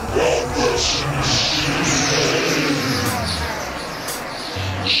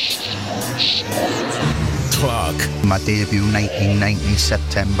Clark. My debut 1990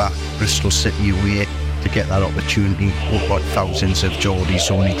 September, Bristol City away, to get that opportunity, what thousands of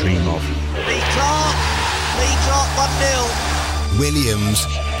Geordies only dream of. Lee Clark 1-0. Williams.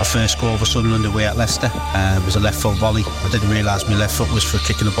 My first goal for Sunderland away at Leicester was a left foot volley. I didn't realise my left foot was for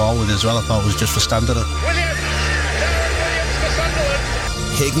kicking the ball with as well. I thought it was just for standing it.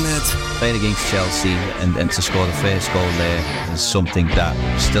 Hignett. Playing against Chelsea and to score the first goal there is something that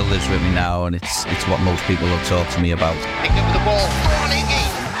still lives with me now, and it's what most people will talk to me about. Hignett with the ball. Go on, Higgy.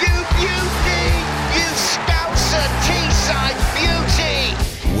 You beauty. You Scouser Teesside beauty.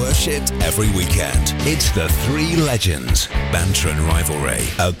 Worshipped every weekend. It's the three legends. Banter and rivalry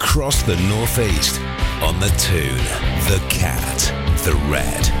across the northeast. On the Toon, the Cat, the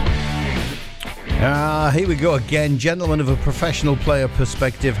Red. Here we go again. Gentlemen of a professional player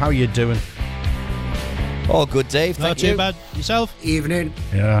perspective, how you doing? Oh, good, Dave. Not too bad. Yourself? Evening.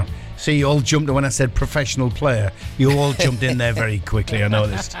 Yeah. See, you all jumped when I said professional player. You all jumped in there very quickly, I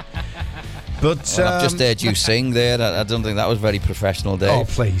noticed. But I've just heard you sing there. I don't think that was very professional, Dave. Oh,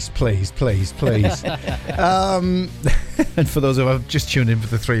 please. And for those who have just tuned in for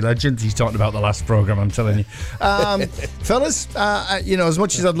the three legends, he's talking about the last programme, I'm telling you. Fellas, as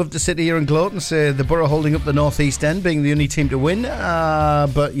much as I'd love to sit here and gloat and say the Borough holding up the North East End, being the only team to win,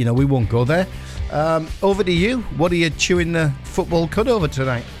 but, we won't go there. Over to you. What are you chewing the football cud over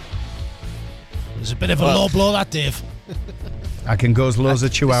tonight? There's a bit of a low blow, that, Dave. I can go as low as a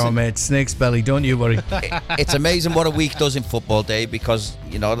chihuahua, mate. Snake's belly, don't you worry. It's amazing what a week does in football, Dave, because,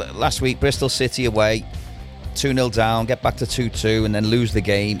 last week, Bristol City away, 2-0 down, get back to 2-2 and then lose the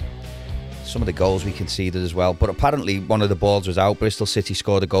game. Some of the goals we conceded as well. But apparently one of the balls was out. Bristol City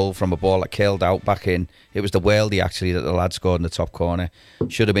scored a goal from a ball that curled out back in. It was the worldie, actually, that the lad scored in the top corner.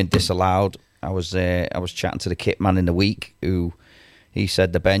 Should have been disallowed. I was chatting to the kit man in the week, who he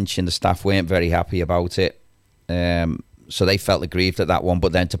said the bench and the staff weren't very happy about it. So they felt aggrieved at that one,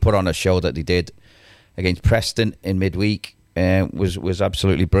 but then to put on a show that they did against Preston in midweek was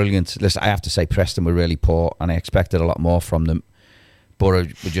absolutely brilliant. Listen, I have to say Preston were really poor, and I expected a lot more from them. Borough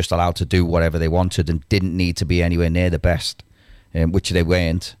were just allowed to do whatever they wanted and didn't need to be anywhere near the best, which they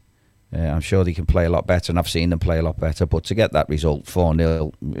weren't. I'm sure they can play a lot better, and I've seen them play a lot better, but to get that result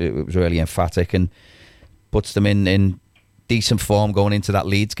 4-0, it was really emphatic and puts them in decent form going into that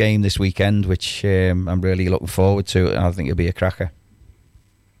Leeds game this weekend, which I'm really looking forward to. I think it'll be a cracker.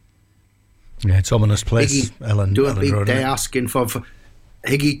 Yeah, it's ominous place.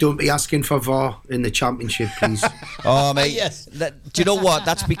 Higgy, don't be asking for VAR in the Championship, please. Oh, mate. Yes. Do you know what?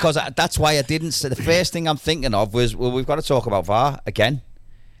 That's because that's why I didn't say. The first thing I'm thinking of was, we've got to talk about VAR again,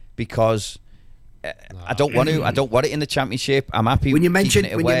 because I don't want to. I don't want it in the Championship. I'm happy when you mentioned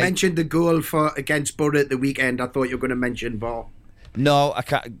the goal against Borough at the weekend, I thought you were going to mention VAR. No, I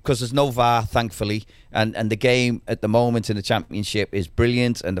can't, because there's no VAR, thankfully, and the game at the moment in the Championship is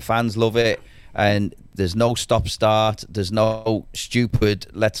brilliant, and the fans love it. And there's no stop-start. There's no stupid,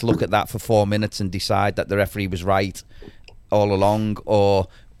 let's look at that for 4 minutes and decide that the referee was right all along, or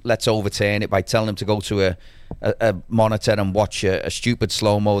let's overturn it by telling him to go to a monitor and watch a stupid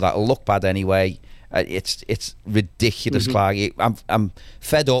slow-mo that'll look bad anyway. It's ridiculous, Clarky. I'm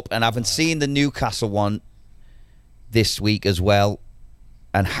fed up, and having seen the Newcastle one this week as well,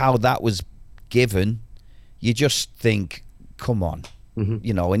 and how that was given, you just think, come on.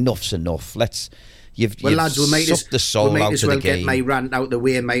 Enough's enough. You've lads, sucked the soul out of the game. Get my rant out the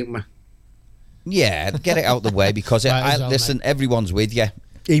way, mate. Yeah, get it out the way, because listen, mate. Everyone's with you,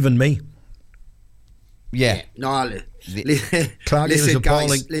 even me. Yeah. No, Clarky was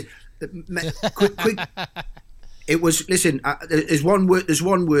appalling. Quick. It was. Listen, there's one word. There's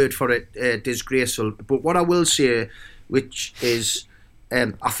one word for it. Disgraceful. But what I will say, which is.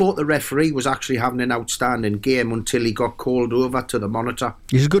 I thought the referee was actually having an outstanding game until he got called over to the monitor.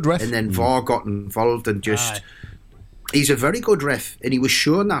 He's a good ref. And then VAR got involved and he's a very good ref, and he was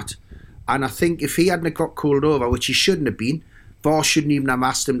showing that. And I think if he hadn't got called over, which he shouldn't have been, VAR shouldn't even have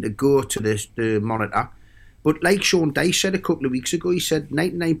asked him to go to the monitor. But like Sean Dyche said a couple of weeks ago, he said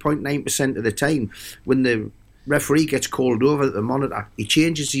 99.9% of the time when the referee gets called over at the monitor, he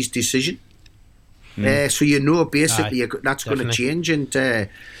changes his decision. So basically that's going to change, and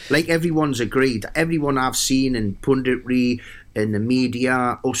like everyone's agreed, everyone I've seen in punditry, in the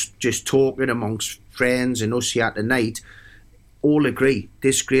media, us just talking amongst friends and us here tonight, all agree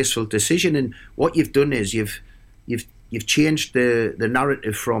disgraceful decision. And what you've done is you've changed the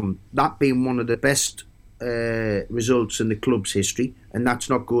narrative from that being one of the best results in the club's history, and that's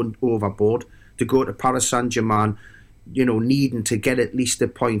not going overboard, to go to Paris Saint-Germain, needing to get at least a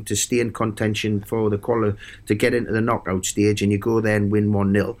point to stay in contention for the to get into the knockout stage, and you go there and win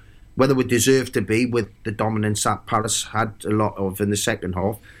 1-0. Whether we deserve to be with the dominance that Palace had a lot of in the second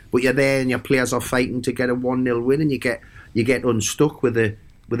half, but you're there and your players are fighting to get a 1-0 win, and you get unstuck with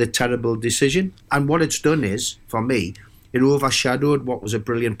a terrible decision. And what it's done is, for me, it overshadowed what was a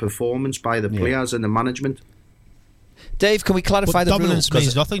brilliant performance by the players and the management. Dave, can we clarify the dominance rule?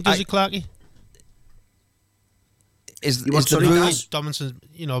 Means nothing, does it, Clarky? Is the rule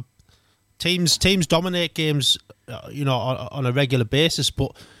dominance? Teams dominate games, on a regular basis,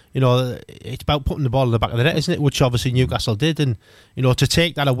 but it's about putting the ball in the back of the net, isn't it? Which obviously Newcastle did, and to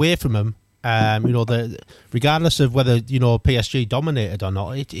take that away from them, regardless of whether PSG dominated or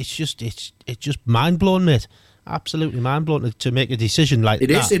not, it's just mind blowing, mate. Absolutely mind blowing to make a decision like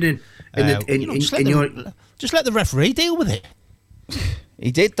that. Just let the referee deal with it.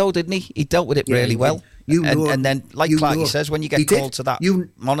 He did, though, didn't he? He dealt with it really well. And then, like Clarky says, when you get called to that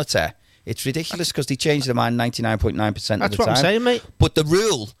monitor, it's ridiculous because they change their mind 99.9% of the time. That's what I'm saying, mate. But the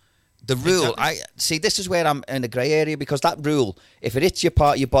rule, exactly. I see. This is where I'm in the grey area, because that rule, if it hits your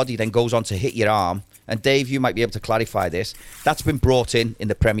part of your body, then goes on to hit your arm. And Dave, you might be able to clarify this. That's been brought in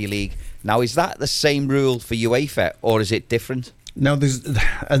the Premier League. Now, is that the same rule for UEFA, or is it different? No,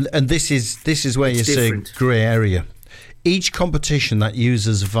 this is where you say grey area. Each competition that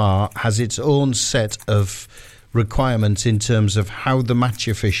uses VAR has its own set of requirements in terms of how the match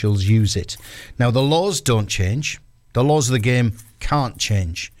officials use it. Now, the laws don't change. The laws of the game can't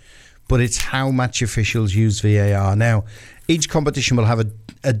change. But it's how match officials use VAR. Now, each competition will have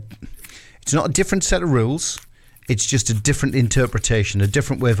it's not a different set of rules. It's just a different interpretation, a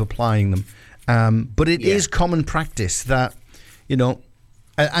different way of applying them. But it is common practice that,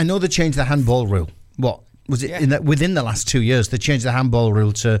 I know they changed the handball rule. What was it within the last 2 years? They changed the handball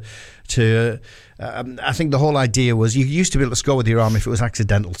rule to I think the whole idea was you used to be able to score with your arm if it was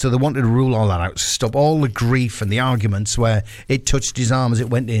accidental. So they wanted to rule all that out, to stop all the grief and the arguments where it touched his arm as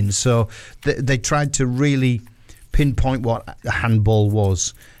it went in. So they tried to really pinpoint what a handball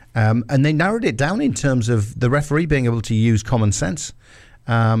was. And they narrowed it down in terms of the referee being able to use common sense,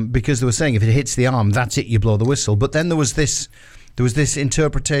 because they were saying if it hits the arm, that's it, you blow the whistle. But then there was this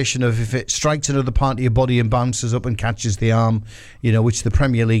interpretation of if it strikes another part of your body and bounces up and catches the arm, which the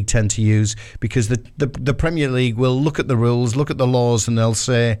Premier League tend to use, because the Premier League will look at the rules, look at the laws, and they'll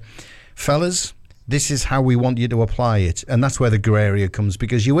say, fellas, this is how we want you to apply it. And that's where the grey area comes,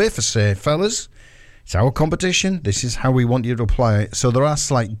 because UEFA say, fellas, it's our competition, this is how we want you to apply it. So there are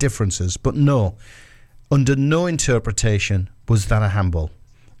slight differences, but no, under no interpretation was that a handball.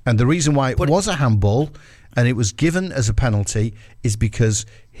 And the reason why it was a handball and it was given as a penalty is because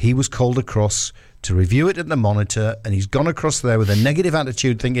he was called across to review it at the monitor, and he's gone across there with a negative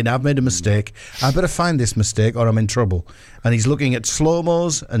attitude thinking, I've made a mistake, I better find this mistake or I'm in trouble. And he's looking at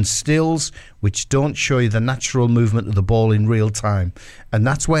slow-mos and stills which don't show you the natural movement of the ball in real time. And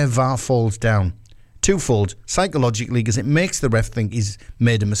that's where VAR falls down. Twofold, psychologically, because it makes the ref think he's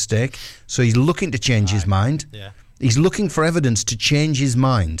made a mistake, so he's looking to change his mind. Yeah. He's looking for evidence to change his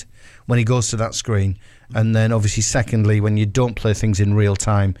mind when he goes to that screen. And then obviously secondly, when you don't play things in real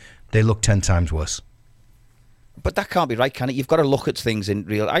time, they look 10 times worse. But that can't be right, can it? You've got to look at things in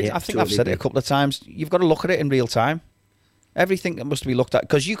real. I think totally I've said it a couple of times. You've got to look at it in real time. Everything must be looked at,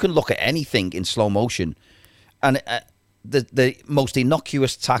 because you can look at anything in slow motion, and the most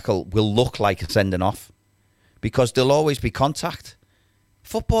innocuous tackle will look like a sending off, because there'll always be contact.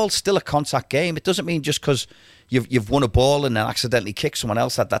 Football's still a contact game. It doesn't mean just because you've won a ball and then accidentally kicked someone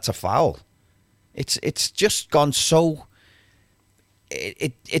else that's a foul. It's just gone so.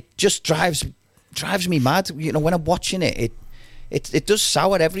 It just drives me mad. When I'm watching it, it does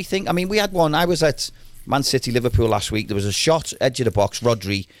sour everything. I mean, we had one. I was at Man City Liverpool last week. There was a shot edge of the box.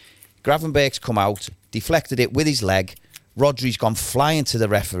 Rodri, Gravenberch's come out, deflected it with his leg. Rodri's gone flying to the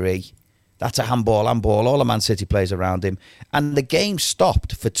referee. That's a handball. All the Man City players around him. And the game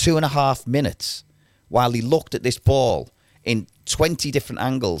stopped for 2.5 minutes while he looked at this ball in 20 different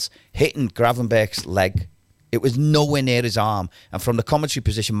angles, hitting Gravenberch's leg. It was nowhere near his arm. And from the commentary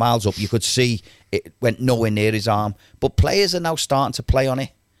position miles up, you could see it went nowhere near his arm. But players are now starting to play on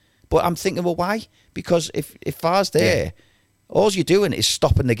it. But I'm thinking, well, why? Because if VAR's there, all you're doing is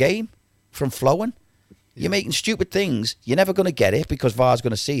stopping the game from flowing. You're making stupid things. You're never going to get it because VAR's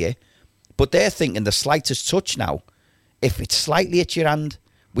going to see it. But they're thinking the slightest touch now, if it's slightly at your hand,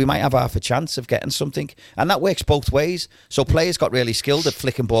 we might have half a chance of getting something. And that works both ways. So players got really skilled at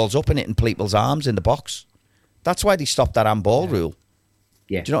flicking balls up and hitting people's arms in the box. That's why they stopped that handball rule.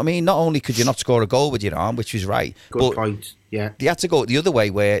 Yeah. Do you know what I mean? Not only could you not score a goal with your arm, which was right. Good point, yeah. They had to go the other way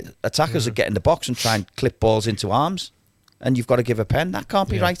where attackers are getting the box and try and clip balls into arms. and you've got to give a pen. That can't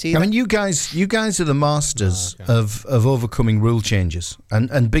be right either. I mean, you guys are the masters of overcoming rule changes,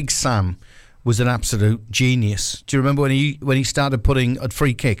 and Big Sam was an absolute genius. Do you remember when he started putting at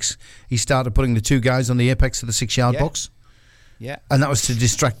free kicks? He started putting the 2 guys on the apex of the 6-yard box. Yeah, and that was to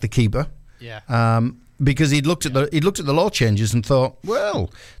distract the keeper. Yeah. Because he'd looked at the law changes and thought, well,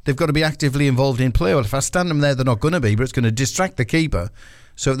 they've got to be actively involved in play. Well, if I stand them there, they're not going to be, but it's going to distract the keeper.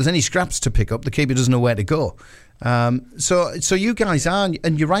 So if there's any scraps to pick up, the keeper doesn't know where to go. So you guys are,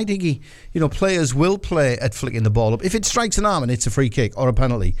 and you're right, Higgy. Players will play at flicking the ball up. If it strikes an arm and it's a free kick or a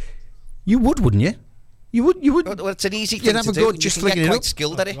penalty, you wouldn't you? You would. Well, it's an easy thing have to a do. go just flicking it up.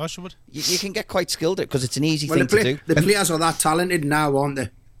 Skilled at it. Of course you would. You can get quite skilled at it because it's an easy thing to do. The players are that talented now, aren't they?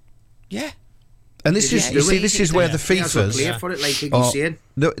 Yeah. And this is where the FIFA's play for it, like Higgy's saying.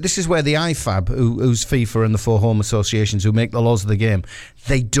 This is where the IFAB, who's FIFA and the 4 home associations who make the laws of the game,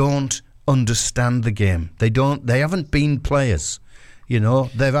 they don't understand the game. They haven't been players. They've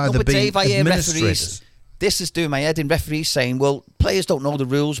either been Dave, I hear administrators. referees. This is doing my head in. Referees saying, "Well, players don't know the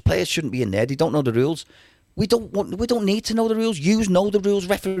rules. Players shouldn't be in there. They don't know the rules." We don't need to know the rules. You know the rules.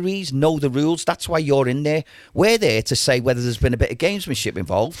 Referees know the rules. That's why you're in there. We're there to say whether there's been a bit of gamesmanship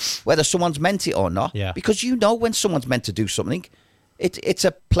involved, whether someone's meant it or not. Yeah. Because when someone's meant to do something. It's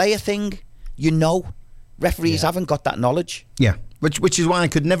a player thing. Referees haven't got that knowledge. Yeah, which is why I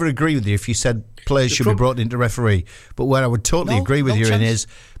could never agree with you if you said players should be brought in to referee. But where I would totally agree with you in is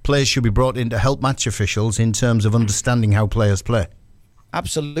players should be brought in to help match officials in terms of understanding how players play.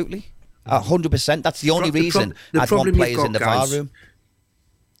 Absolutely. 100%. That's the only reason I'd want players in the VAR room.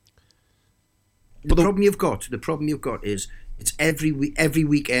 The problem you've got is it's every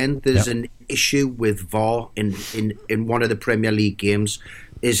weekend there's an issue with VAR in one of the Premier League games,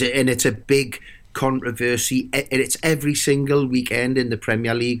 and it's a big controversy. It's every single weekend in the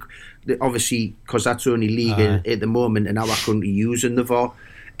Premier League, obviously because that's the only league at the moment in our country using the VAR.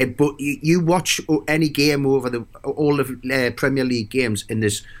 But you watch any game over all of Premier League games, and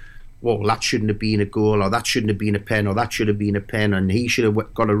there's, well, that shouldn't have been a goal, or that shouldn't have been a pen, or that should have been a pen, and he should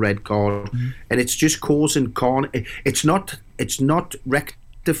have got a red card. And it's just causing it's not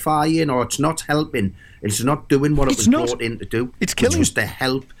rectifying, or it's not helping. It's not doing what it was brought in to do. It's killing. It's just to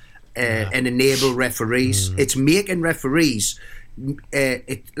help and enable referees. It's making referees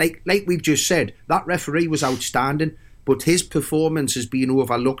like we've just said, that referee was outstanding, but his performance has been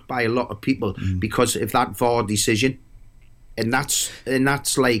overlooked by a lot of people because of that VAR decision. And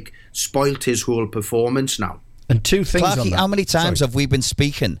that's like spoilt his whole performance now. And 2 things Clarky, on that. how many times have we been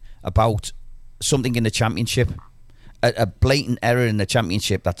speaking about something in the Championship, a blatant error in the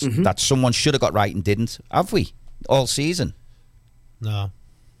Championship that someone should have got right and didn't? Have we all season? No.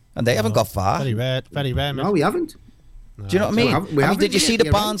 And they haven't got far. Very rare, mate. No, we haven't. Do you know what I mean? Did you see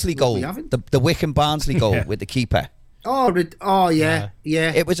the Barnsley goal, the Wickham Barnsley goal with the keeper? Oh yeah.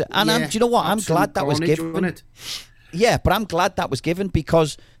 It was, and do you know what? I'm glad that was given. Yeah, but I'm glad that was given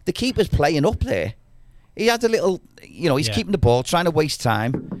because the keeper's playing up there. He had a little, he's keeping the ball, trying to waste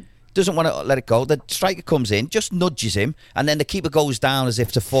time, doesn't want to let it go. The striker comes in, just nudges him, and then the keeper goes down as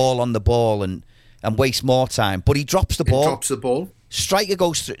if to fall on the ball and waste more time. But he drops the ball. Striker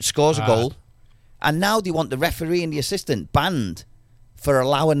scores a goal, and now they want the referee and the assistant banned for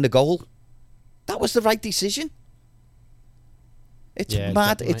allowing the goal. That was the right decision. It's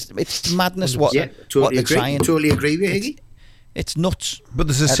mad. Definitely. It's madness. What they're trying. Totally agree with Higgy. It's nuts. But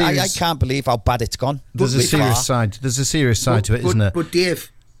there's a serious. I can't believe how bad it's gone. There's a serious side. There's a serious side to it, isn't there? But Dave,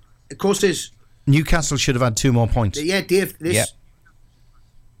 of course, there's Newcastle should have had 2 more points. Yeah, Dave. Yeah,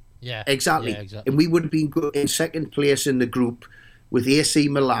 exactly. Yeah, exactly. And we would have been in second place in the group with AC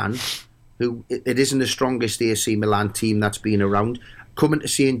Milan, who it isn't the strongest AC Milan team that's been around. Coming to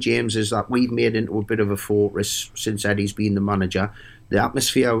St James's, that we've made into a bit of a fortress since Eddie's been the manager. The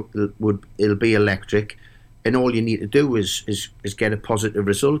atmosphere it'll be electric, and all you need to do is get a positive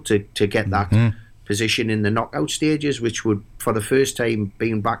result to get that position in the knockout stages, which would, for the first time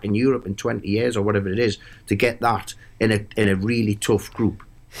being back in Europe in 20 years or whatever it is, to get that in a really tough group.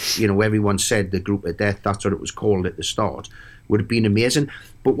 Everyone said the group of death, that's what it was called at the start, would have been amazing.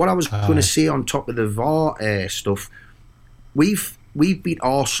 But what I was going to say on top of the VAR stuff, we've beat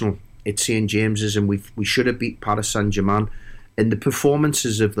Arsenal at St James's, and we should have beat Paris Saint-Germain. And the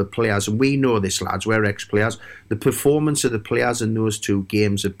performances of the players, and we know this, lads, we're ex-players, the performance of the players in those 2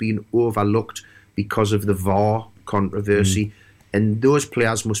 games have been overlooked because of the VAR controversy. And those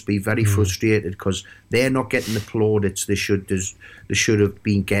players must be very frustrated because they're not getting the plaudits they should have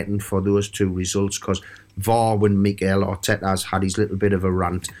been getting for those 2 results. Because VAR, when Mikel Arteta's had his little bit of a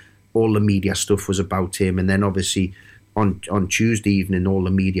rant, all the media stuff was about him. And then obviously on Tuesday evening, all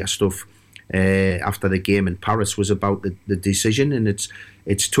the media stuff after the game in Paris was about the decision, and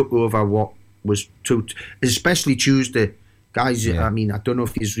it's took over what was especially Tuesday. Guys, I mean, I don't know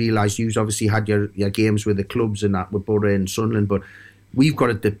if you've realised, you've obviously had your games with the clubs and that with Borough and Sunderland, but we've got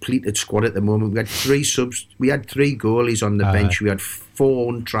a depleted squad at the moment. We had 3 subs, we had 3 goalies on the bench, we had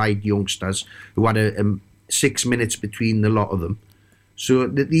 4 untried youngsters who had 6 minutes between the lot of them. So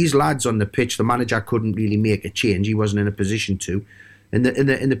these lads on the pitch, the manager couldn't really make a change. He wasn't in a position to. And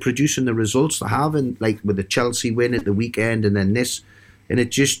the producing the results they have, and like with the Chelsea win at the weekend and then this, and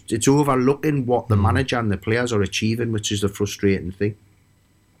it's overlooking what the manager and the players are achieving, which is the frustrating thing.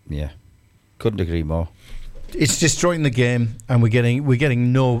 Yeah, couldn't agree more. It's destroying the game, and we're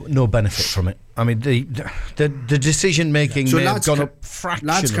getting no benefit from it. I mean, the decision making may have gone up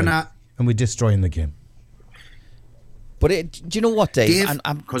fractionally, and we're destroying the game. But do you know what, Dave?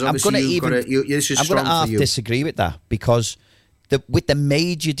 I'm going to half disagree with that, because with the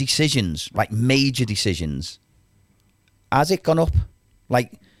major decisions, like major decisions, has it gone up?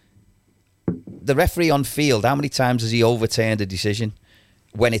 Like the referee on field, how many times has he overturned a decision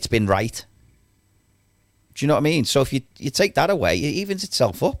when it's been right? Do you know what I mean? So if you take that away, it evens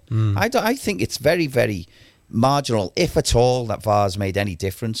itself up. I think it's very, very marginal, if at all, that VAR's made any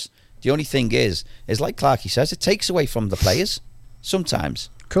difference. The only thing is like Clarky says, it takes away from the players sometimes.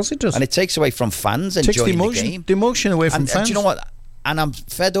 Of course it does. And it takes away from fans enjoying the game. The emotion away from fans. And do you know what? And I'm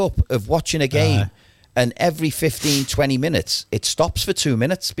fed up of watching a game and every 15, 20 minutes, it stops for 2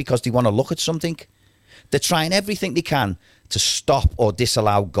 minutes because they want to look at something. They're trying everything they can to stop or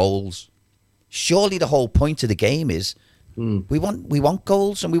disallow goals. Surely the whole point of the game is we want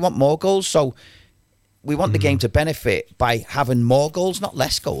goals, and we want more goals. So we want the game to benefit by having more goals, not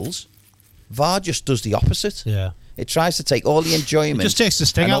less goals. VAR just does the opposite. Yeah, it tries to take all the enjoyment. It just takes the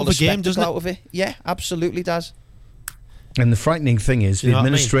sting out of the game, doesn't it? Out of it. Yeah, absolutely does. And the frightening thing is, the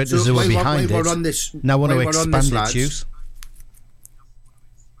administrators who are behind it now want to expand its use.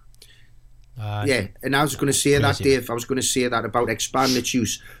 Yeah, and I was going to say that, Dave. I was going to say that about expand its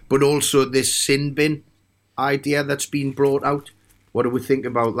use, but also this sin bin idea that's been brought out. What do we think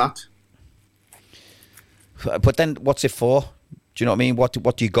about that? But then, what's it for? Do you know what I mean? What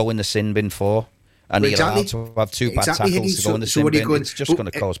do you go in the sin bin for? And you're allowed to have 2 bad tackles to go in the sin bin. It's just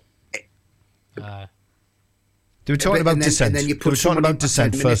going to cause. They were talking about dissent. They were talking about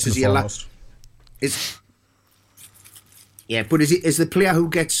dissent first and foremost. Yeah, but is the player who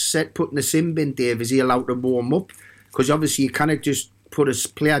gets put in the sin bin, Dave, is he allowed to warm up? Because obviously you cannot just put a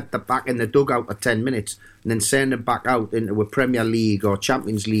player back in the dugout for 10 minutes and then send him back out into a Premier League or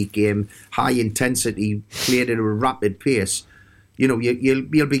Champions League game, high intensity, played at a rapid pace. You know,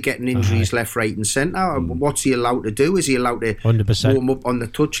 you'll be getting injuries left, right and centre. What's he allowed to do? Is he allowed to 100%. Warm up on the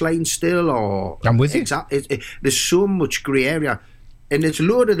touchline still? Or I'm with you. There's so much grey area. And there's a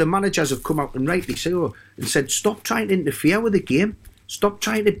load of the managers have come out and rightly so and said, stop trying to interfere with the game. Stop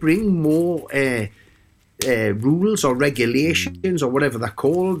trying to bring more rules or regulations or whatever they're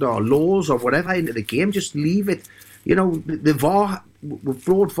called, or laws or whatever into the game. Just leave it. You know, the VAR, we've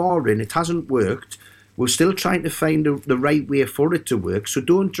brought VAR in, it hasn't worked. We're still trying to find the right way for it to work. So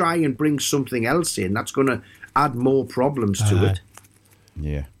don't try and bring something else in that's going to add more problems to it.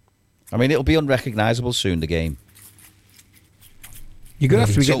 Yeah. I mean, it'll be unrecognisable soon, the game. You're going to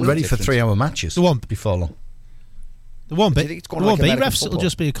have to be getting ready for 3-hour matches. There won't before long. There won't be refs. It'll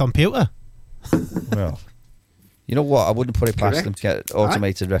just be a computer. Well, you know what? I wouldn't put it past them to get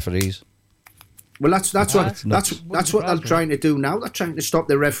automated referees. Well, that's what they're trying to do now. They're trying to stop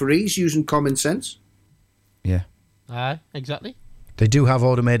the referees using common sense. Yeah. Exactly. They do have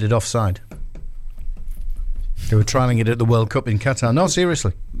automated offside. They were trialling it at the World Cup in Qatar. No,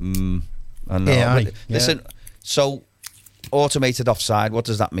 seriously. I know. Listen, so automated offside, what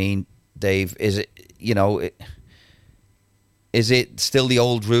does that mean, Dave? Is it, is it still the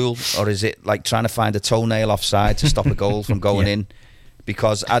old rule, or is it like trying to find a toenail offside to stop a goal from going in?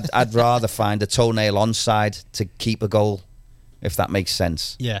 Because I'd rather find a toenail onside to keep a goal, if that makes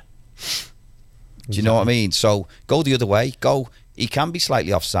sense. Yeah. Do you know what I mean? So go the other way. He can be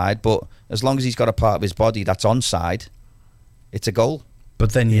slightly offside, but as long as he's got a part of his body that's onside, it's a goal.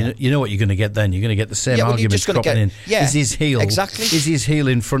 But then you know what you're going to get then? You're going to get the same argument cropping in. Yeah, is his heel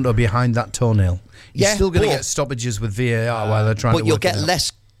in front or behind that toenail? You're still going to get stoppages with VAR while they're trying to work it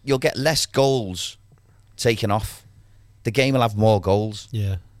out. You'll get less goals taken off. The game will have more goals.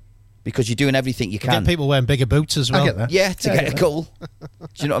 Yeah. Because you're doing everything you can. Get people wearing bigger boots as well. I get that. Yeah, to get a goal. Do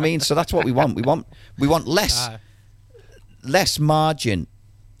you know what I mean? So that's what we want. We want less margin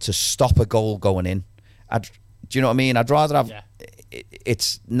to stop a goal going in. Do you know what I mean? I'd rather have... Yeah.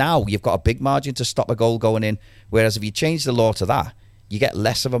 It's now you've got a big margin to stop a goal going in, whereas if you change the law to that, you get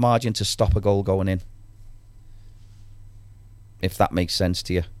less of a margin to stop a goal going in. If that makes sense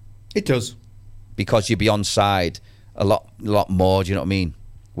to you. It does. Because you'd be onside a lot more, do you know what I mean?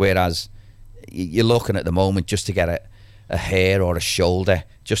 Whereas you're looking at the moment just to get a hair or a shoulder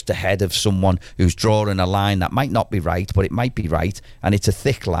just ahead of someone who's drawing a line that might not be right, but it might be right, and it's a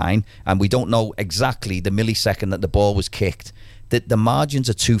thick line, and we don't know exactly the millisecond that the ball was kicked. The margins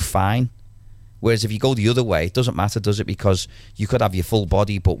are too fine. Whereas if you go the other way, it doesn't matter, does it? Because you could have your full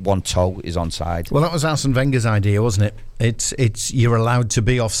body, but one toe is onside. Well, that was Arsene Wenger's idea, wasn't it? It's you're allowed to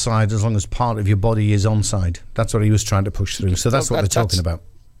be offside as long as part of your body is onside. That's what he was trying to push through. So that's what they're talking about.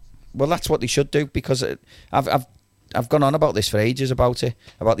 Well, that's what they should do, because I've gone on about this for ages about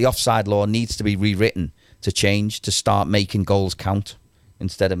the offside law needs to be rewritten to change, to start making goals count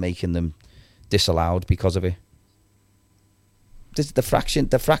instead of making them disallowed because of it. The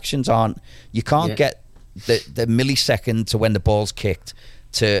fractions aren't. You can't get the millisecond to when the ball's kicked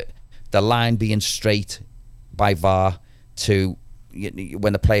to the line being straight by VAR to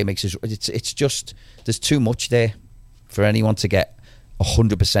when the player makes his. It's just there's too much there for anyone to get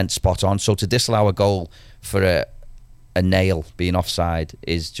 100% spot on. So to disallow a goal for a nail being offside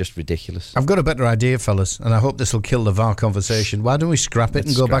is just ridiculous. I've got a better idea, fellas, and I hope this will kill the VAR conversation. Why don't we scrap it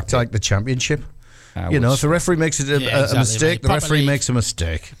and go back to like the Championship? If the referee makes a mistake, the referee makes a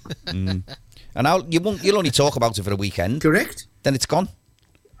mistake. And you'll only talk about it for a weekend. Correct. Then it's gone.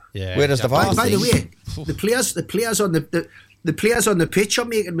 Yeah. Whereas the VAR. By the way, the players on the pitch are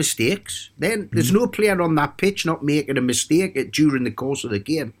making mistakes. Then there's no player on that pitch not making a mistake during the course of the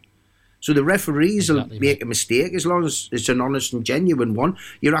game. So the referees will make a mistake as long as it's an honest and genuine one.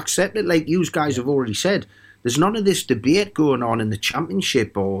 You're accepted, like you guys have already said. There's none of this debate going on in the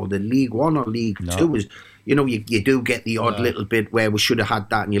Championship or the League One or League Two. You do get the odd little bit where we should have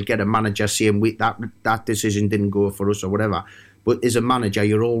had that, and you'll get a manager saying that decision didn't go for us or whatever. But as a manager,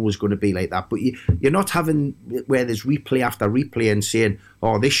 you're always going to be like that. But you're not having where there's replay after replay and saying,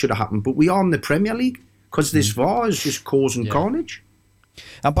 oh, this should have happened. But we are in the Premier League because this VAR is just causing carnage.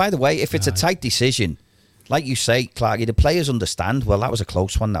 And by the way, if it's a tight decision, like you say, Clarky, the players understand, well, that was a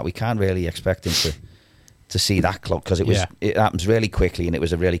close one, that we can't really expect him to see that close, because it happens really quickly and it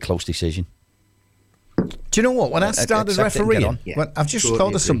was a really close decision. Do you know what? When I started refereeing, I've just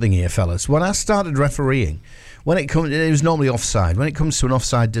thought of something here, fellas. When I started refereeing, it was normally offside. When it comes to an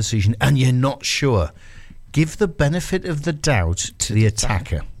offside decision and you're not sure, give the benefit of the doubt to the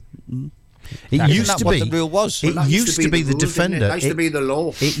attacker. It used to be what the rule was. It used to be the defender. It used to be the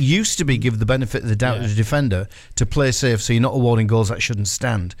law. It used to be give the benefit of the doubt to the defender to play safe, so you're not awarding goals that shouldn't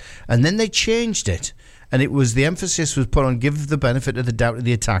stand. And then they changed it. And the emphasis was put on give the benefit of the doubt to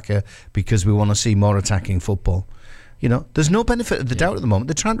the attacker because we want to see more attacking football. There's no benefit of the doubt at the moment.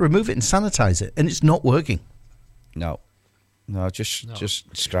 They're trying to remove it and sanitise it, and it's not working. No, just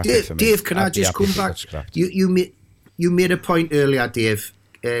scrap it for me. Dave, can I just come back? You made a point earlier, Dave,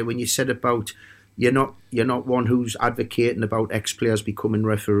 when you said about you're not one who's advocating about ex-players becoming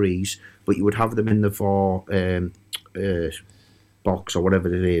referees, but you would have them in the VAR box or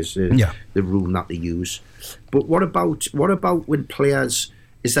whatever it is, the room that they use. But what about when players?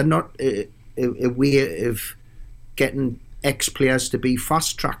 Is there not a way of getting ex-players to be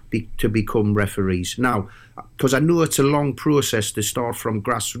fast-tracked to become referees? Now, because I know it's a long process to start from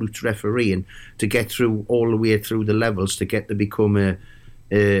grassroots refereeing to get through all the way through the levels to get to become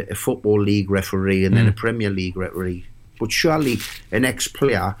a football league referee and then a Premier League referee. But surely an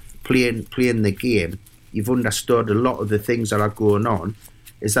ex-player playing the game, you've understood a lot of the things that are going on.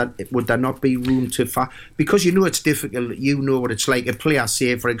 Would there not be room to because it's difficult, what it's like. A player,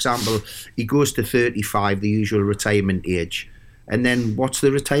 say for example, he goes to 35, the usual retirement age, and then what's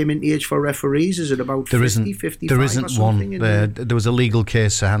the retirement age for referees? Is it about 50, 55 there isn't one. There was a legal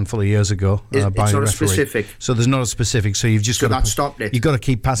case a handful of years ago by it's a not referee. Specific. So there's not a specific. So you've just got to stopped it. You've got to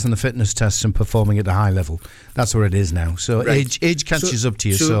keep passing the fitness tests and performing at a high level. That's where it is now. So age catches up to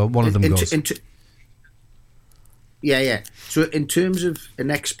you. So one of them goes. Yeah. So in terms of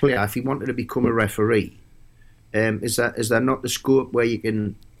an ex-player, if he wanted to become a referee, is there not the scope where you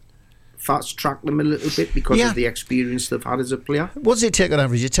can fast track them a little bit because of the experience they've had as a player? What does it take on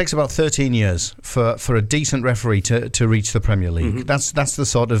average? It takes about 13 years for a decent referee to reach the Premier League. That's the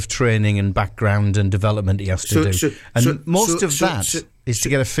sort of training and background and development he has to do. Most of that is to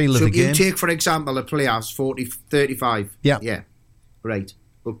get a feel of the game. So you take, for example, a player who's 35. Yeah. Right.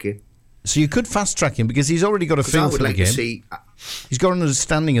 Okay. So you could fast track him because he's already got a feel for the game. He's got an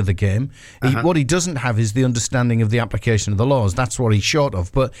understanding of the game. What he doesn't have is the understanding of the application of the laws. That's what he's short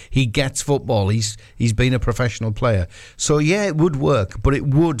of. But he gets football. He's been a professional player. So yeah, it would work. But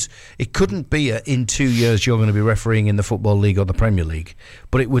it couldn't be in 2 years you're going to be refereeing in the Football League or the Premier League.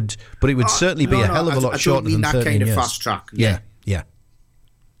 But it would certainly be a hell of a lot shorter than 13 years. I don't mean that kind of fast track. Yeah.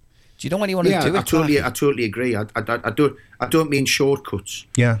 Do you know anyone who do it? I totally agree. I don't mean shortcuts.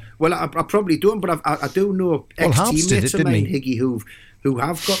 Yeah. Well, I probably don't, but I do know ex-teammates of mine, Higgy, who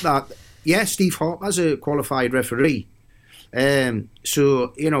have got that. Yeah, Steve Harper's a qualified referee.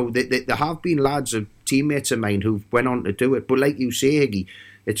 So, there have been lads of teammates of mine who went on to do it. But like you say, Higgy,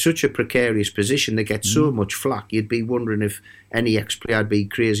 it's such a precarious position. They get so much flack. You'd be wondering if any ex-player would be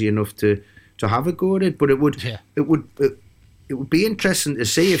crazy enough to have a go at it. But it would be interesting to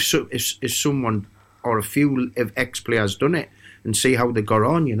see if someone or a few of ex-players done it and see how they got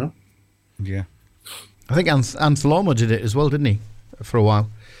on, Yeah. I think Antheloma did it as well, didn't he, for a while?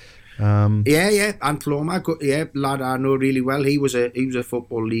 Yeah. Antheloma, lad I know really well. He was a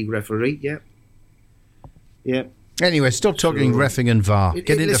Football League referee, yeah. Anyway, stop talking reffing and VAR.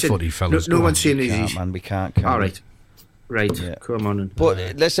 Get into footy, fellas. No one's saying these. Man, we can't. All right. Yeah. Come on.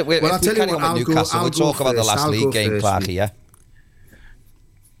 But listen, if we carry on with Newcastle, we'll talk about the last league game, Clarky, yeah?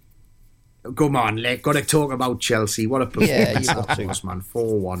 Come on, got to talk about Chelsea. What a performance that was, man.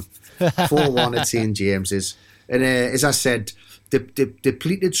 4-1. 4-1 at St James's. And as I said, the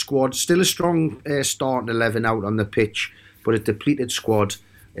depleted squad, still a strong starting 11 out on the pitch, but a depleted squad.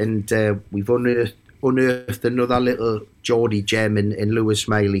 And we've unearthed another little Geordie gem in Lewis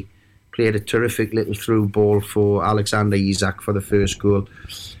Miley. Played a terrific little through ball for Alexander Isak for the first goal.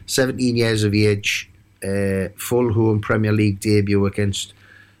 17 years of age, full home Premier League debut against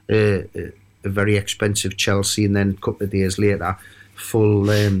a very expensive Chelsea, and then a couple of days later, full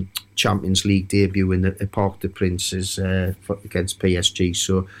Champions League debut in the Parc des Princes against PSG.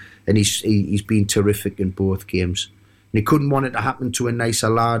 So, and he's been terrific in both games. And he couldn't want it to happen to a nicer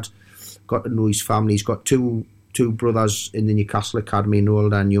lad. Got to know his family. He's got two brothers in the Newcastle Academy, an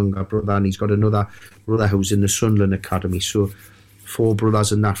older and younger brother, and he's got another brother who's in the Sunderland Academy. So, 4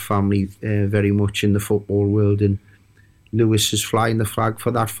 brothers in that family, very much in the football world, and Lewis is flying the flag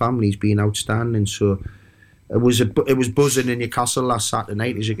for that family. He's been outstanding. So it was buzzing in Newcastle last Saturday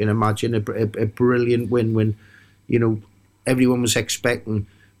night, as you can imagine. A brilliant win when, everyone was expecting,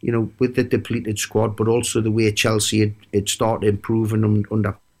 with the depleted squad, but also the way Chelsea had started improving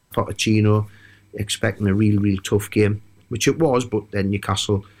under Pochettino, expecting a real tough game, which it was. But then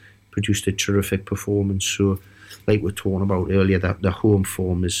Newcastle produced a terrific performance. So, like we were talking about earlier, that the home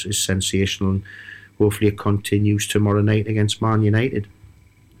form is sensational. And hopefully it continues tomorrow night against Man United.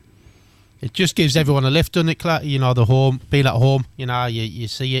 It just gives everyone a lift, doesn't it, Clark? The home, being at home, you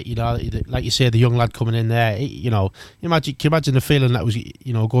see it, like you say, the young lad coming in there, can you imagine the feeling that was,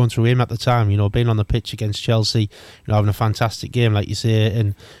 going through him at the time, being on the pitch against Chelsea, having a fantastic game, like you say,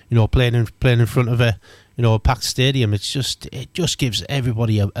 and, playing in front of a packed stadium. It just gives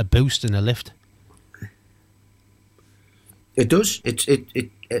everybody a boost and a lift. It does.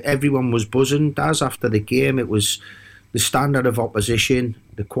 Everyone was buzzing, Daz, after the game. It was the standard of opposition,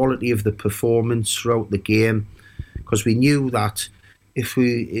 the quality of the performance throughout the game, because we knew that if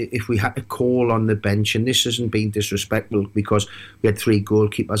we had to call on the bench, and this isn't being disrespectful because we had 3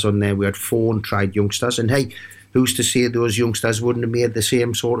 goalkeepers on there, we had 4 untried youngsters, and hey, who's to say those youngsters wouldn't have made the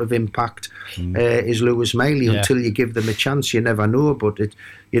same sort of impact as Lewis Miley? Until you give them a chance, you never know. But it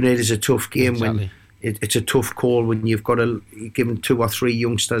is a tough game. Exactly. When it's a tough call when you've got to give them 2 or 3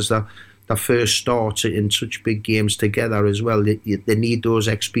 youngsters that first start in such big games together as well. They need those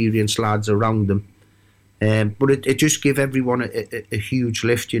experienced lads around them. But it just gave everyone a huge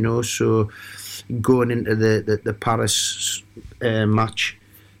lift, So going into the Paris match,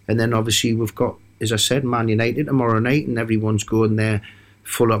 and then obviously we've got, as I said, Man United tomorrow night, and everyone's going there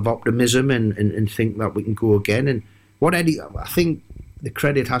full of optimism and think that we can go again. And what Eddie, I think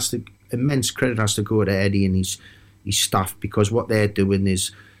immense credit has to go to Eddie and his staff, because what they're doing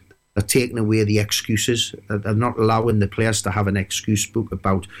is they're taking away the excuses. They're not allowing the players to have an excuse book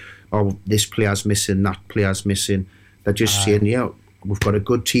about, this player's missing, that player's missing. They're just saying, we've got a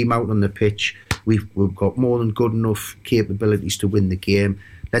good team out on the pitch. We've got more than good enough capabilities to win the game.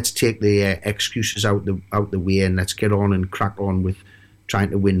 Let's take the excuses out the way, and let's get on and crack on with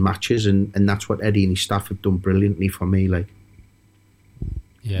trying to win matches. And that's what Eddie and his staff have done brilliantly for me.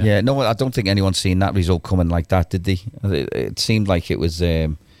 Yeah, no, I don't think anyone's seen that result coming like that, did they? It seemed like it was a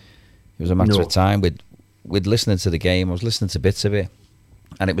matter of time. With listening to the game, I was listening to bits of it,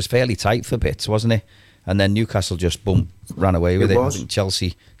 and it was fairly tight for bits, wasn't it? and then Newcastle just ran away with it. was. I think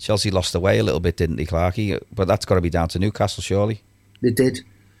Chelsea lost away a little bit, didn't they, Clarky? But that's got to be down to Newcastle, surely. They did.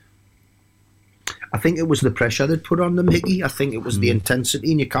 I think it was the pressure they'd put on them, Higgy. I think it was the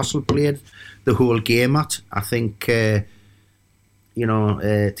intensity Newcastle played the whole game at. I think,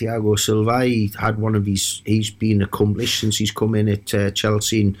 Thiago Silva, he had one of he's been accomplished since he's come in at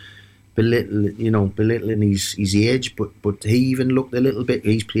Chelsea and belittling his age, but he even looked a little bit,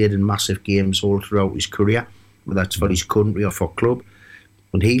 he's played in massive games all throughout his career, whether that's for his country or for club,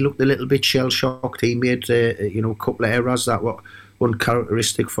 and he looked a little bit shell-shocked. He made a couple of errors that were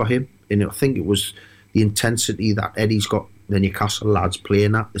uncharacteristic for him, and I think it was the intensity that Eddie's got the Newcastle lads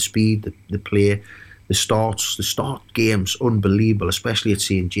playing at, the speed, the play, the start games unbelievable, especially at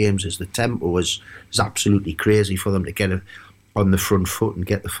St James's. The tempo is absolutely crazy for them to get it on the front foot and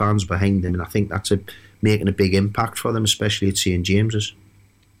get the fans behind them, and I think that's making a big impact for them, especially at St James's.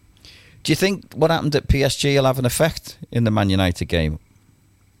 Do you think what happened at PSG will have an effect in the Man United game?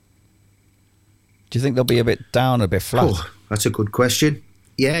 Do you think they'll be a bit down, a bit flat? Oh, that's a good question.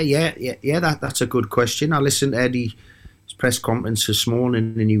 Yeah. That's a good question. I listened to Eddie's press conference this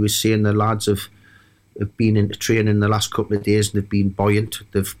morning, and he was saying the lads have been into training the last couple of days and they've been buoyant.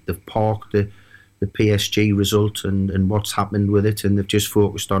 They've parked the PSG result and what's happened with it, and they've just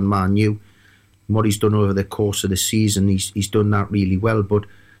focused on Man U. And what he's done over the course of the season, he's done that really well. But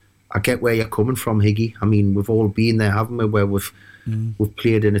I get where you're coming from, Higgy. I mean, we've all been there, haven't we, where we've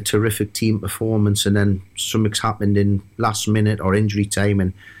played in a terrific team performance and then something's happened in last minute or injury time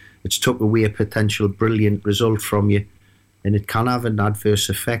and it's took away a potential brilliant result from you, and it can have an adverse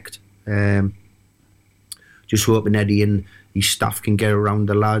effect. Just hoping Eddie and his staff can get around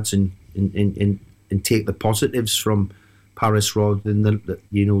the lads and take the positives from Paris rather than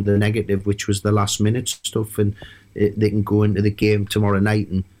the negative, which was the last minute stuff, and they can go into the game tomorrow night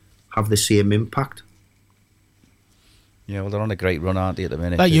and have the same impact. Yeah, well, they're on a great run, aren't they, at the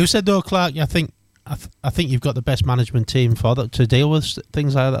minute? Like you said, though, Clark, I think you've got the best management team for that to deal with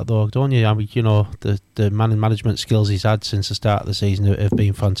things like that, though, don't you? I mean, the management skills he's had since the start of the season have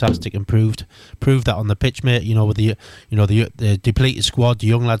been fantastic and proved that on the pitch, mate. With the depleted squad, the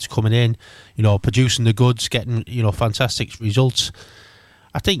young lads coming in, producing the goods, getting fantastic results.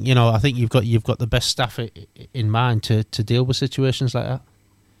 I think you've got the best staff in mind to deal with situations like that.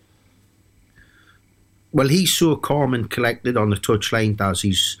 Well, he's so calm and collected on the touchline, Daz.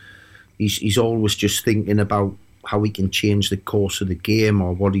 He's always just thinking about how he can change the course of the game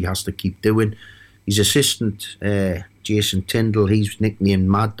or what he has to keep doing. His assistant, Jason Tyndall, he's nicknamed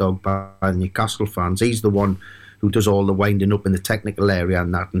Mad Dog by the Newcastle fans. He's the one who does all the winding up in the technical area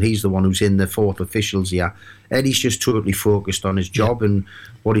and that, and he's the one who's in the fourth officials here. Eddie's just totally focused on his job and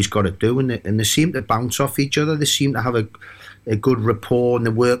what he's got to do, and they seem to bounce off each other. They seem to have a good rapport and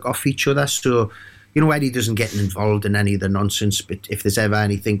they work off each other. So, Eddie doesn't get involved in any of the nonsense, but if there's ever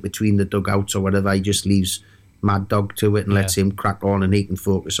anything between the dugouts or whatever, he just leaves Mad Dog to it and lets him crack on and he can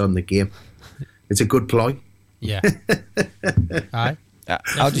focus on the game. It's a good ploy. Yeah. Aye.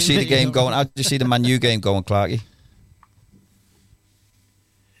 How do you see the game going? How do you see the Man U game going, Clarky?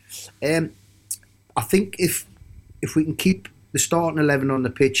 I think if we can keep the starting 11 on the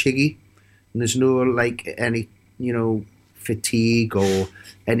pitch, Higgy, and there's no any fatigue or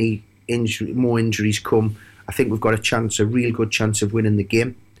any more injuries come, I think we've got a real good chance of winning the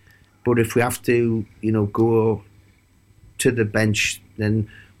game. But if we have to go to the bench, then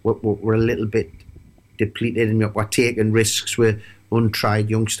we're a little bit depleted and we're taking risks with untried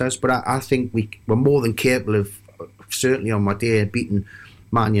youngsters. But I think we're more than capable of, certainly on my day, beating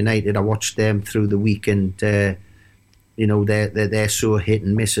Man United. I watched them through the week and they're so hit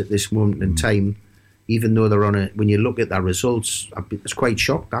and miss at this moment in time. Even though they're when you look at their results, I was quite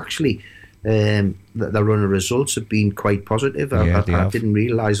shocked actually that their run of results have been quite positive. I didn't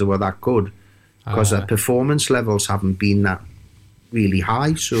realise they were that good because their performance levels haven't been that really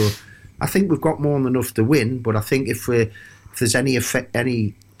high. So I think we've got more than enough to win. But I think if there's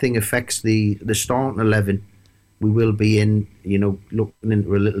anything affects the starting 11, we will be in looking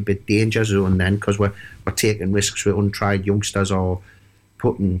into a little bit danger zone then, because we're taking risks with untried youngsters or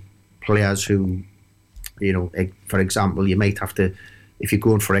putting players who. For example, you might have to, if you're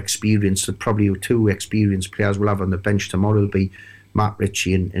going for experience, probably two experienced players we'll have on the bench tomorrow will be Matt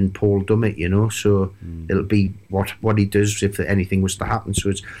Ritchie and Paul Dummett, so it'll be what he does if anything was to happen.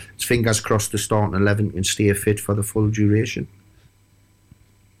 So it's fingers crossed the starting 11 can stay fit for the full duration.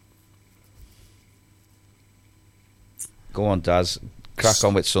 Go on, Daz. Crack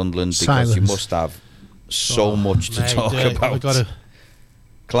on with Sunderland because you must have so much to talk about.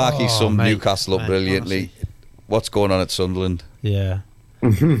 Clarky summed Newcastle up brilliantly. Honestly. What's going on at Sunderland? Yeah.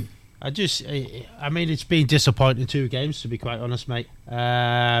 Mm-hmm. I mean, it's been disappointing 2 games, to be quite honest, mate.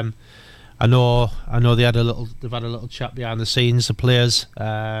 I know they've had a little chat behind the scenes, the players,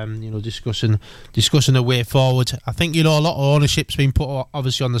 discussing a way forward. I think, a lot of ownership's been put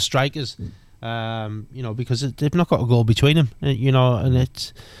obviously on the strikers, because they've not got a goal between them, and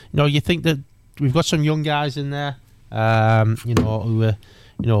it's, you think that we've got some young guys in there, who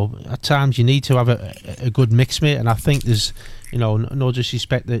at times you need to have a good mix, mate, and I think there's, no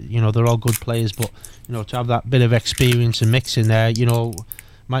disrespect that, they're all good players, but, to have that bit of experience and mix in there,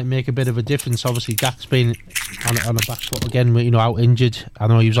 might make a bit of a difference. Obviously, Gak's been on a back foot again, out injured. I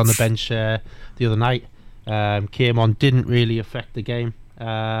know he was on the bench the other night. Came on, didn't really affect the game.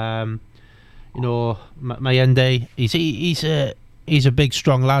 Mayende, he's a big,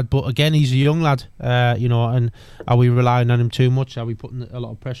 strong lad, but again, he's a young lad. And are we relying on him too much? Are we putting a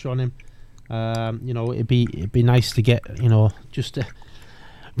lot of pressure on him? It'd be nice to get just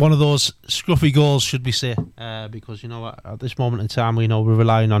one of those scruffy goals, should we say? Because at this moment in time, we're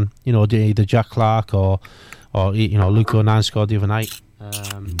relying on either Jack Clark or Luke O'Neill scored the other night.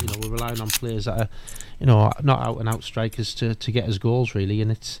 We're relying on players that are not out and out strikers to get us goals, really,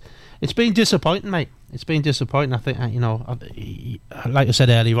 and it's been disappointing, mate. It's been disappointing. I think like I said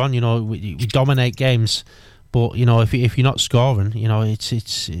earlier on, we dominate games, but if you're not scoring,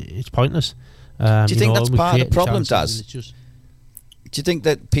 it's pointless. Do you think that's part of the problem, Daz? Do you think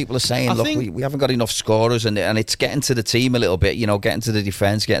that people are saying, look, we haven't got enough scorers, and it's getting to the team a little bit, getting to the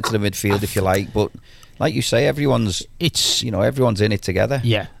defence, getting to the midfield, if you like, but like you say, everyone's in it together.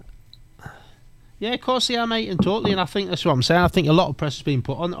 Yeah, of course they are, mate, and totally. And I think that's what I'm saying. I think a lot of pressure has been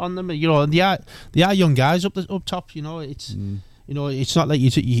put on them. And they are young guys up top. It's it's not like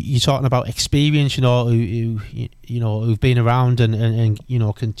you're talking about experience. Who've been around and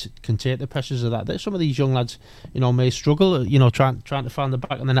can take the pressures of that. Some of these young lads, may struggle. Trying to find the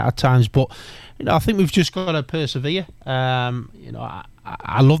back of the net at times. But I think we've just got to persevere. I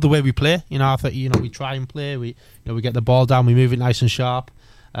love the way we play. I think we try and play. We get the ball down. We move it nice and sharp.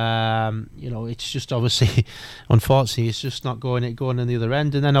 It's just obviously, unfortunately, it's just not going in the other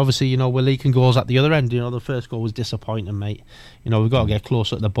end. And then obviously, we're leaking goals at the other end. The first goal was disappointing, mate. We've got to get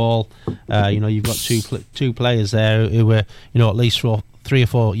closer to the ball. You've got two players there who were, at least 3 or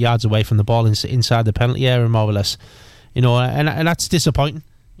 4 yards away from the ball inside the penalty area, more or less. And that's disappointing.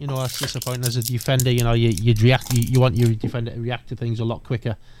 That's disappointing as a defender. You'd react. You want your defender to react to things a lot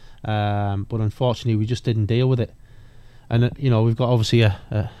quicker. But unfortunately, we just didn't deal with it. And we've got obviously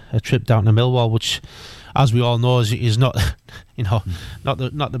a trip down to Millwall, which, as we all know, is not not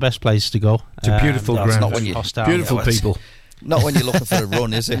the best place to go. It's a beautiful ground. Not when beautiful people. Not when you're looking for a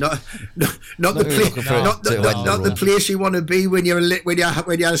run, is it? Not the place you want to be when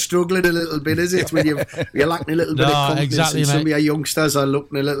you're struggling a little bit, is it? When you're lacking a little bit of confidence. Exactly, and some of your youngsters are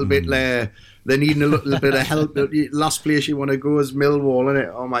looking a little bit they're needing a little bit of help. The last place you want to go is Millwall, isn't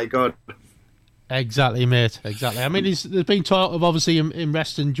it? Oh my God. Exactly, mate. Exactly. I mean, there's been talk of obviously him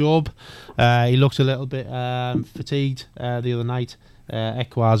resting Job. He looked a little bit fatigued the other night.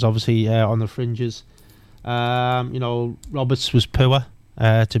 Ekwaz obviously on the fringes. Roberts was poor.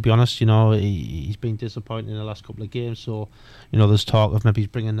 To be honest, he's been disappointing in the last couple of games. So, there's talk of maybe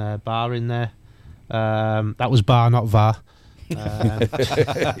bringing Bar in there. That was Bar, not VAR.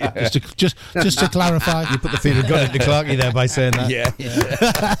 Just to clarify, you put the feet of God into Clarky there by saying that. Yeah.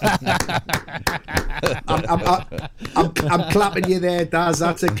 I'm clapping you there, Daz.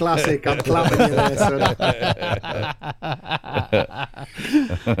 That's a classic. I'm clapping you there, son.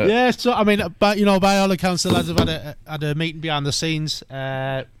 Yeah. So I mean, but by all accounts, the lads have had a meeting behind the scenes,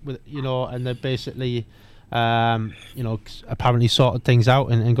 with and they're basically. Apparently sorted things out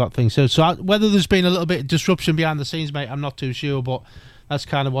and got things. So whether there's been a little bit of disruption behind the scenes, mate, I'm not too sure, but that's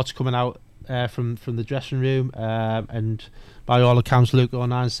kind of what's coming out from the dressing room. And by all accounts, Luke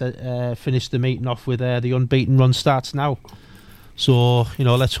O'Neill said finished the meeting off with the unbeaten run starts now. So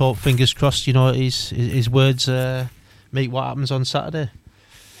let's hope, fingers crossed, his words meet what happens on Saturday.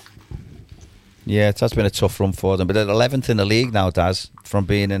 Yeah, it has been a tough run for them, but they're 11th in the league now, Daz, from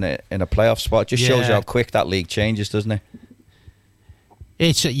being in a playoff spot. Just shows you how quick that league changes, doesn't it?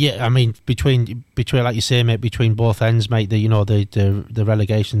 It's I mean, between like you say, mate, between both ends, mate. The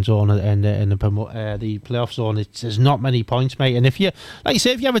relegation zone and the playoff zone. There's not many points, mate. And if you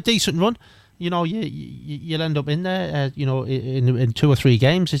have a decent run, you'll end up in there. In 2 or 3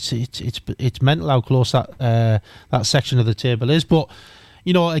 games. It's mental how close that section of the table is, but.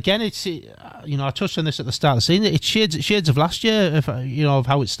 Again, it's I touched on this at the start of the season. It's shades of last year, of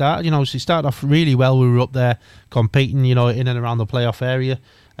how it started. So it started off really well. We were up there competing, in and around the playoff area,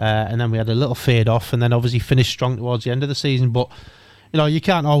 and then we had a little fade off, and then obviously finished strong towards the end of the season. But you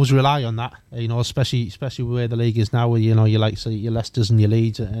can't always rely on that. Especially where the league is now, where you like say your Leicesters and your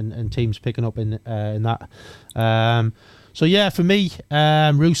Leeds and teams picking up in that. So yeah, for me,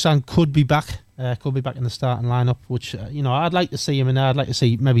 Ruslan could be back in the starting lineup, which I'd like to see him in there. I'd like to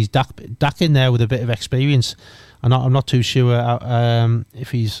see maybe Dak in there with a bit of experience. I'm not too sure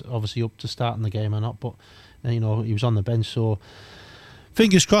if he's obviously up to starting the game or not, but he was on the bench, so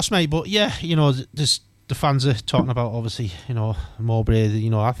fingers crossed, mate. But yeah, the fans are talking about obviously Mowbray.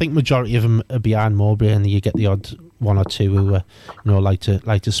 I think majority of them are behind Mowbray, and you get the odd one or two who like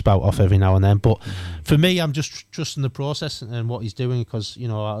to spout off every now and then. But for me, I'm just trusting the process and what he's doing, because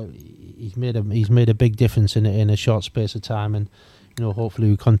he's made a big difference in a short space of time, and hopefully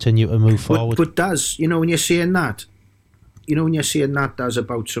we continue to move forward. But Daz, when you're saying that, Daz,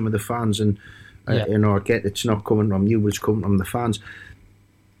 about some of the fans, and I get it's not coming from you, but it's coming from the fans.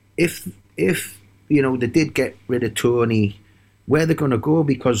 If they did get rid of Tony, where they're going to go?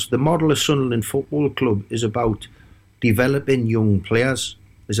 Because the model of Sunderland Football Club is about developing young players.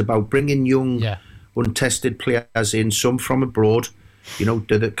 It's about bringing young, untested players in, some from abroad,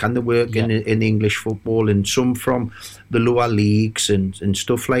 can they work in English football, and some from the lower leagues and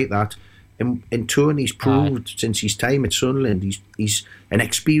stuff like that. And Tony's proved since his time at Sunderland, he's an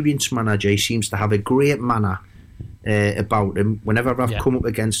experienced manager. He seems to have a great manner about him. Whenever I've come up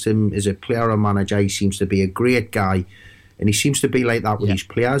against him as a player or manager, he seems to be a great guy, and he seems to be like that with his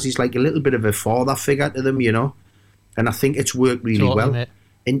players. He's like a little bit of a father figure to them, and I think it's worked really well. Mate.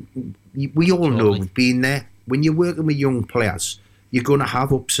 And we all know, we've been there, when you're working with young players, you're going to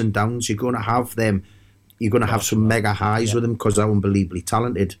have ups and downs. You're going to have them. You're going to have some mega highs with them because they're unbelievably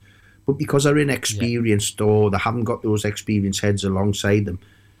talented, but because they're inexperienced or they haven't got those experienced heads alongside them,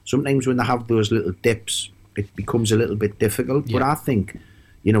 sometimes when they have those little dips, it becomes a little bit difficult. But I think,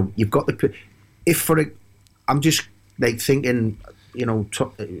 you've got I'm just like thinking,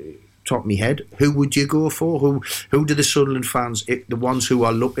 top of my head, who would you go for? Who do the Sunderland fans, the ones who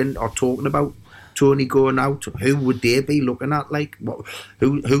are looking or talking about Tony going out, who would they be looking at? Like,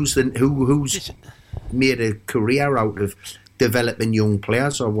 who's made a career out of developing young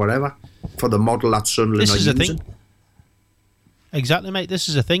players or whatever for the model that Sunderland are using? Thing. Exactly, mate. This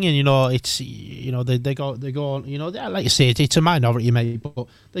is a thing, and it's they go on, like you say, it's a minority, mate, but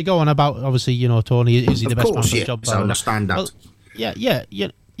they go on about obviously Tony is he the best man for the job? I understand that. Well,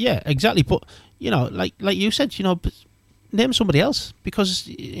 yeah, exactly. But like you said, name somebody else, because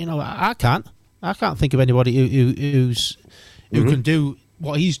I can't think of anybody who can do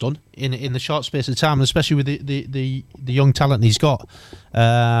what he's done in the short space of time, especially with the young talent he's got.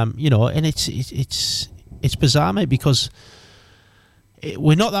 And it's bizarre, mate, because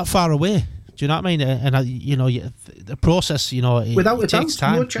we're not that far away. Do you know what I mean? And the process, without it takes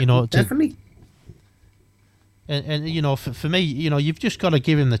time. Definitely. And for me, you've just got to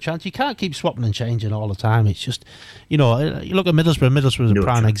give him the chance. You can't keep swapping and changing all the time. It's just, you look at Middlesbrough. Middlesbrough's a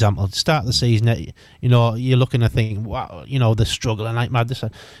prime example. At the start of the season, you're looking at thinking, wow, they're struggling like mad.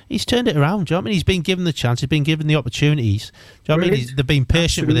 He's turned it around. Do you know what I mean? He's been given the chance. He's been given the opportunities. Do you know what I mean? They've been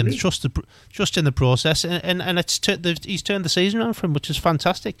patient with him, trust in the process, and he's turned the season around for him, which is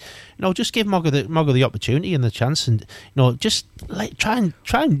fantastic. Just give Mogger the opportunity and the chance, and just try and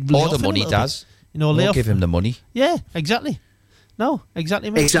all the money does. We'll give him the money. Yeah, exactly. No, exactly.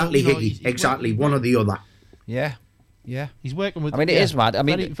 Mate. Exactly, Higgy. Exactly. One or the other. Yeah. He's working with. It is mad.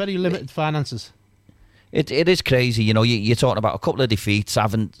 Very limited finances. It is crazy. You're talking about a couple of defeats,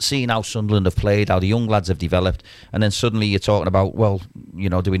 haven't seen how Sunderland have played, how the young lads have developed, and then suddenly you're talking about, well,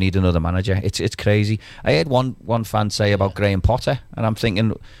 do we need another manager? It's crazy. I heard one fan say about Graham Potter, and I'm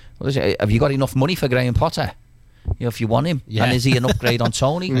thinking, have you got enough money for Graham Potter? If you want him, and is he an upgrade on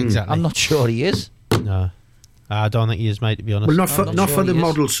Tony? Exactly. I'm not sure he is. No, I don't think he is, mate. To be honest, well, not for the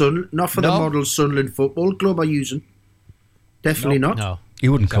model Sunderland Football Club are using. Definitely not. No, he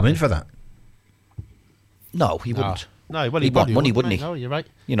wouldn't come in for that. No, he wouldn't. No, well, he'd want money, wouldn't he? No, you're right.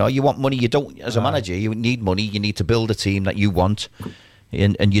 You want money. You don't, as a manager, you need money. You need to build a team that you want,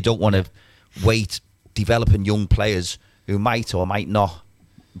 and you don't want to wait developing young players who might or might not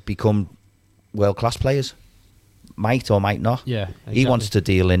become world class players. Might or might not. Yeah, exactly. He wants to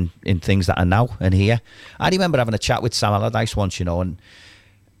deal in things that are now and here. I remember having a chat with Sam Allardyce once, and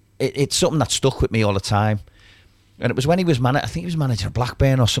it's something that stuck with me all the time. And it was when he was I think he was manager of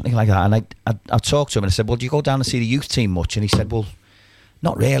Blackburn or something like that. And I talked to him and I said, well, do you go down and see the youth team much? And he said, well,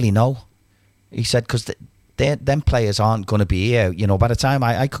 not really, no. He said, because them players aren't going to be here. By the time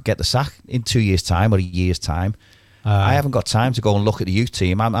I could get the sack in 2 years' time or a year's time, I haven't got time to go and look at the youth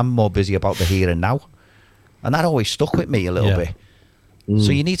team. I'm more busy about the here and now. And that always stuck with me a little bit.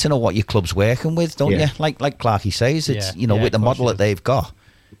 So you need to know what your club's working with, don't you? Like Clarky says, it's with the model that they've got,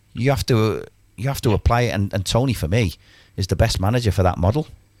 you have to apply it. And Tony, for me, is the best manager for that model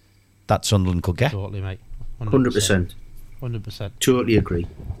that Sunderland could get. Totally, mate. 100%. 100%. Totally agree.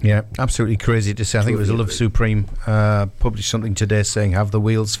 Yeah, absolutely crazy to say. I think it was Love Supreme published something today saying, have the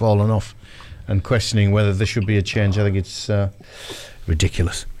wheels fallen off, and questioning whether there should be a change. I think it's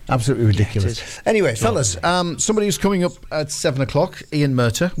ridiculous. Absolutely ridiculous. Anyway, fellas, somebody who's coming up at 7 o'clock, Ian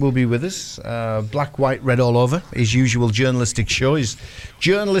Murter, will be with us. Black, white, red all over. His usual journalistic show, his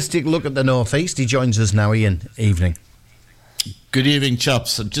journalistic look at the North East. He joins us now. Ian, evening. Good evening,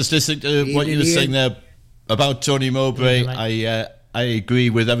 chaps. I'm just listening to what you were saying there about Tony Mowbray. I agree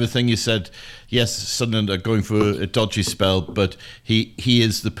with everything you said. Yes, Sunderland are going through a dodgy spell, but he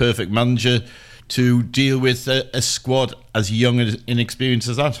is the perfect manager to deal with a squad as young and inexperienced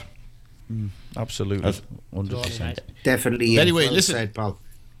as that. Absolutely. 100%. Definitely. Anyway, well listen, said, pal.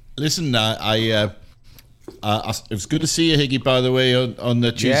 Listen, it was good to see you, Higgy, by the way, on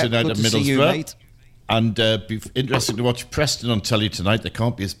the Tuesday night at Middlesbrough. And be interesting to watch Preston on telly tonight. They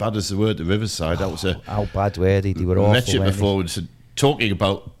can't be as bad as they were at the Riverside. That was how bad were they? They were awful. Wretched performance. Talking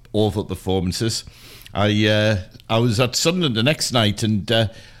about awful performances, I was at Sunderland the next night, and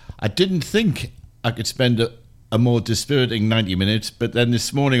I didn't think I could spend a more dispiriting 90 minutes. But then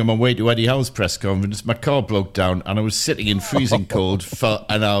this morning on my way to Eddie Howe's press conference, my car broke down, and I was sitting in freezing cold for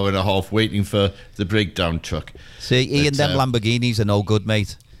an hour and a half waiting for the breakdown truck. See, Ian, them Lamborghinis are no good,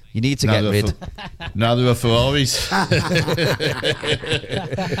 mate. You need to get rid. Now there are Ferraris.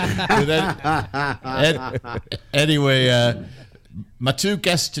 Anyway, my two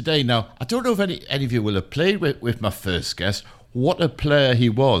guests today. Now, I don't know if any of you will have played with my first guest. What a player he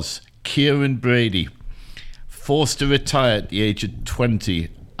was. Kieran Brady, forced to retire at the age of 20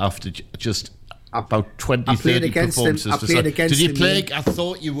 after just about 20, 30 performances. Did you play? I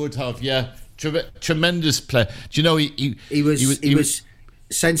thought you would have, yeah. Tremendous player. Do you know, he was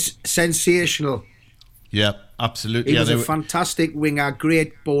sensational. Yeah, absolutely. He was a fantastic winger,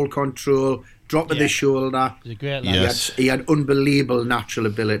 great ball control, drop of the shoulder. He's a great lad. Yes. He had unbelievable natural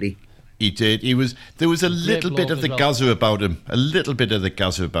ability. He did. There was a little bit of the Gaza about him.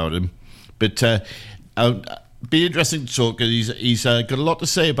 But it'll be interesting to talk. He's got a lot to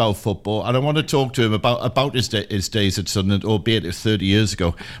say about football, and I want to talk to him about his days at Sunderland, albeit it was 30 years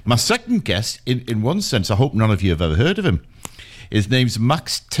ago. My second guest, in one sense, I hope none of you have ever heard of him. His name's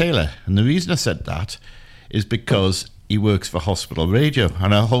Max Taylor, and the reason I said that is because he works for Hospital Radio,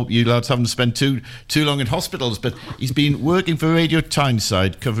 and I hope you lads haven't spent too long in hospitals, but he's been working for Radio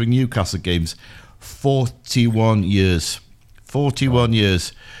Tyneside covering Newcastle games 41 years. 41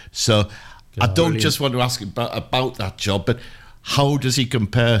 years. So I don't just want to ask about that job, but how does he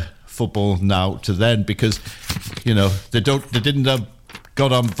compare football now to then? Because, you know, they didn't have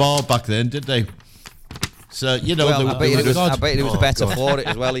got on VAR back then, did they? So, you know, I bet it was better for it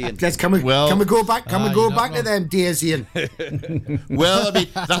as well, Ian. Can we go back? Can we go back to them days, Ian? Well, I mean,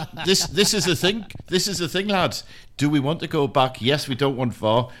 this is the thing. This is the thing, lads. Do we want to go back? Yes, we don't want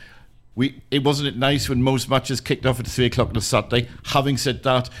VAR. It wasn't nice when most matches kicked off at 3 o'clock on a Saturday. Having said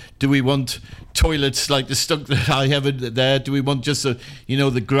that, do we want toilets like the stunk that I have there? Do we want just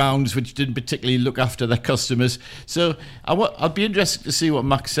the grounds which didn't particularly look after their customers? So I'll be interested to see what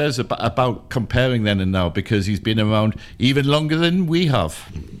Max says about comparing then and now, because he's been around even longer than we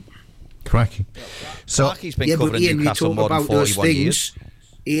have. Cracking. So Clarky's been covering Ian, Newcastle more than 41 years.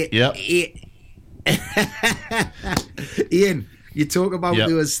 Ian, you talk about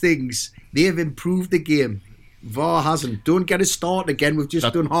those things. They've improved the game. VAR hasn't. Don't get us started again. We've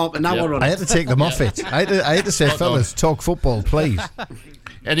just done half an hour on it. I had to take them off it. I had to say, fellas, talk football, please.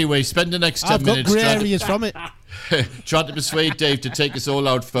 Anyway, spend the next 10 minutes. I've got grey areas from it. Trying to persuade Dave to take us all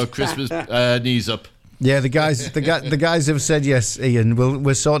out for Christmas knees up. Yeah, the guys have said yes, Ian.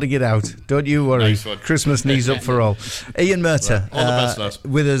 We're sorting it out. Don't you worry. Nice one. Christmas knees up for all. Ian Murter, all the best, lads.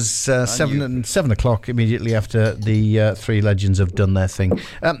 with us 7 o'clock immediately after the three legends have done their thing.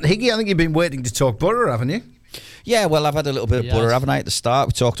 Higgy, I think you've been waiting to talk Borough, haven't you? Yeah, well, I've had a little bit of Borough, haven't I, at the start?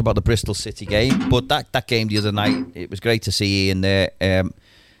 We talked about the Bristol City game, but that game the other night, it was great to see Ian there.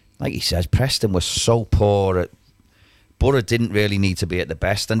 Like he says, Preston was so poor. Borough didn't really need to be at the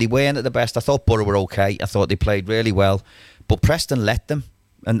best, and they weren't at the best. I thought Borough were okay. I thought they played really well, but Preston let them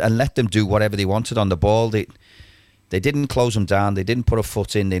and let them do whatever they wanted on the ball. They didn't close them down. They didn't put a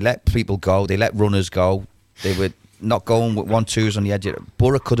foot in. They let people go. They let runners go. They were not going with 1-2s on the edge.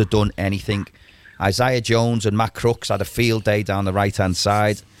 Borough could have done anything. Isaiah Jones and Matt Crooks had a field day down the right-hand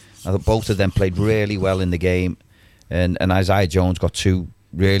side. I thought both of them played really well in the game, and Isaiah Jones got 2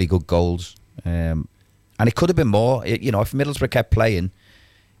 really good goals. And it could have been more. If Middlesbrough kept playing,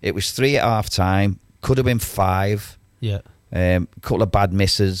 it was 3 at half time. Could have been 5. Yeah. Couple of bad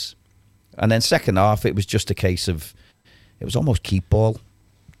misses. And then second half, it was just a case of, it was almost keep ball.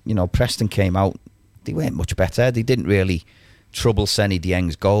 Preston came out. They weren't much better. They didn't really trouble Senny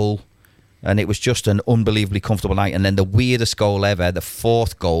Dieng's goal. And it was just an unbelievably comfortable night. And then the weirdest goal ever, the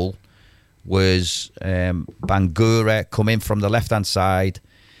 4th goal, was Bangura come in from the left-hand side.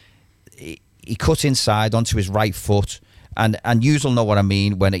 He cut inside onto his right foot. And you'll know what I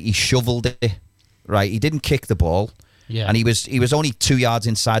mean when he shoveled it. Right, he didn't kick the ball. Yeah. And he was only 2 yards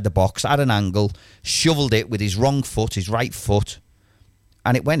inside the box at an angle, shoveled it with his wrong foot, his right foot,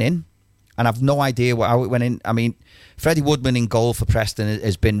 and it went in. And I've no idea how it went in. I mean, Freddie Woodman in goal for Preston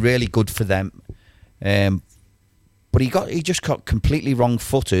has been really good for them. But he just got completely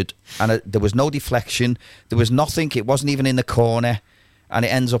wrong-footed, and there was no deflection. There was nothing. It wasn't even in the corner, and it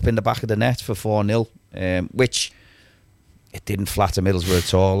ends up in the back of the net for 4-0, which it didn't flatter Middlesbrough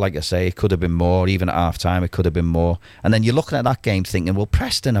at all. Like I say, it could have been more. Even at half-time, it could have been more. And then you're looking at that game thinking, well,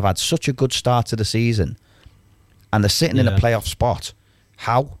 Preston have had such a good start to the season, and they're sitting in a playoff spot.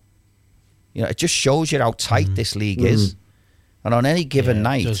 How? It just shows you how tight this league is. And on any given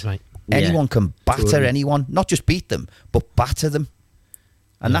night, does, anyone can batter anyone. Not just beat them, but batter them.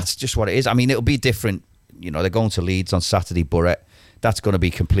 And that's just what it is. I mean, it'll be different. They're going to Leeds on Saturday, Borough. That's going to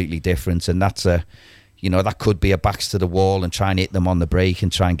be completely different. And that's that could be a backs to the wall and try and hit them on the break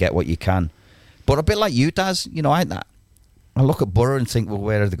and try and get what you can. But a bit like you, Daz, I look at Borough and think, well,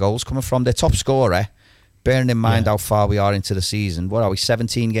 where are the goals coming from? Their top scorer, bearing in mind how far we are into the season. What are we,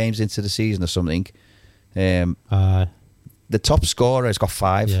 17 games into the season or something? The top scorer has got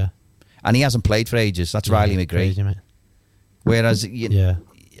 5. Yeah. And he hasn't played for ages. That's Riley McGree. Crazy, mate. Whereas, you're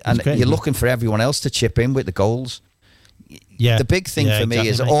looking for everyone else to chip in with the goals. Yeah. The big thing for me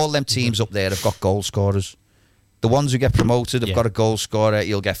is all them teams up there have got goal scorers. The ones who get promoted have got a goal scorer.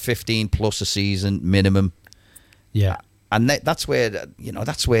 You'll get 15 plus a season minimum. Yeah. And that's where,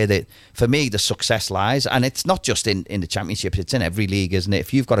 for me, the success lies. And it's not just in the Championship, it's in every league, isn't it?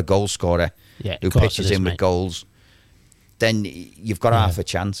 If you've got a goal scorer who pitches in with goals, then you've got half a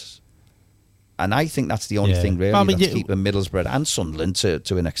chance. And I think that's the only thing really that's keeping Middlesbrough and Sunderland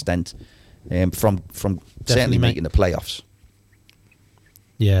to an extent from certainly making the playoffs.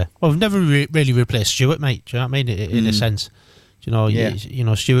 Yeah, well, we've never really replaced Stewart, mate. Do you know what I mean? In a sense,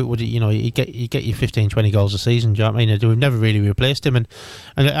 Stewart would, he'd get you 15, 20 goals a season. Do you know what I mean? We've never really replaced him, and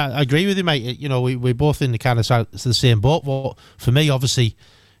I agree with you, mate. We're both in the kind of the same boat. But for me, obviously,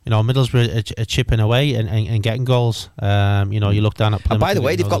 Middlesbrough are chipping away and getting goals. You look down at Plymouth. And by the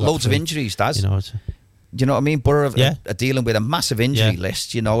way, they've got loads of injuries, Daz. Do you know what I mean? Borough are dealing with a massive injury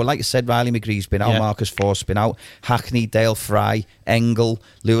list. Like I said, Riley McGree's been out, Marcus Forst's been out, Hackney, Dale Fry, Engel,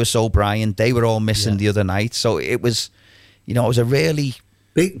 Lewis O'Brien. They were all missing the other night. So it was, it was a really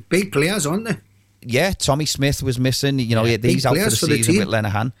big players, aren't they? Yeah, Tommy Smith was missing. He's out for the season with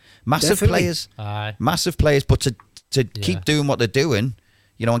Lenihan. Massive players, massive players. But to keep doing what they're doing,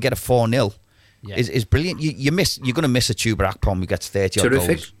 and get a 4-0 is brilliant. You're going to miss a Chuba Akpom who gets 30 odd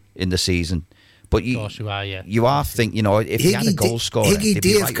goals in the season. But you are thinking, if you had a goal scorer... Higgy,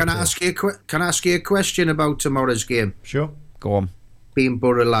 Dave, can I ask you a question about tomorrow's game? Sure. Go on. Being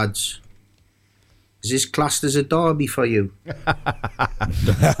Borough lads, is this classed as a derby for you?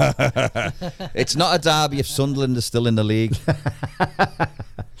 It's not a derby if Sunderland is still in the league.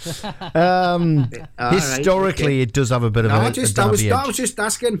 Historically, it does have a bit of a derby edge. I was just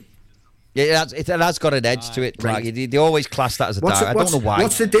asking. Yeah, it has got an edge to it. Right. They always class that as a derby. I don't know why.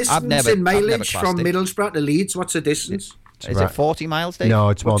 What's the distance in mileage from Middlesbrough to Leeds? What's the distance? Is it 40 miles, Dave? No,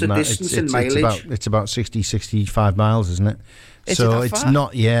 it's more than that. Distance in mileage? It's about 60, 65 miles, isn't it? It's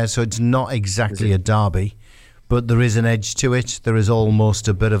not. Yeah, so it's not exactly a derby, but there is an edge to it. There is almost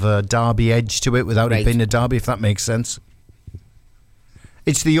a bit of a derby edge to it without it being a derby, if that makes sense.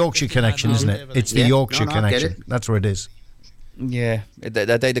 It's the Yorkshire connection, isn't it? It's the Yorkshire connection. That's where it is. Yeah,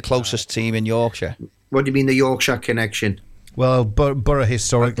 are they the closest team in Yorkshire? What do you mean the Yorkshire connection? Well, Borough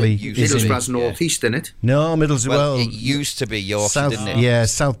historically Middlesbrough's northeast, isn't it? No, Middlesbrough. Well, it used to be Yorkshire, didn't it? Yeah,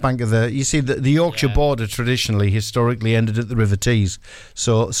 South Bank of the. You see, the Yorkshire border traditionally, historically, ended at the River Tees.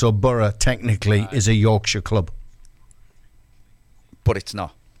 So Borough technically is a Yorkshire club, but it's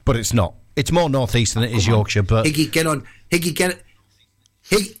not. It's more northeast than it is Yorkshire. But Higgy, get on. Higgy,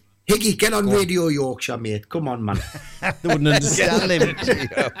 get on Radio Yorkshire, mate. Come on, man. They wouldn't understand him.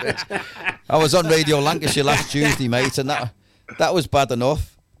 I was on Radio Lancashire last Tuesday, mate, and that was bad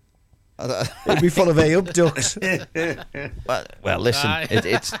enough. It'd be full of A-up ducks. Well, listen,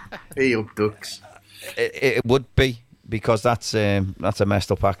 it's A-up ducks. It would be, because that's a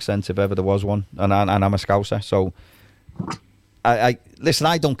messed up accent if ever there was one, and I'm a Scouser, so I listen.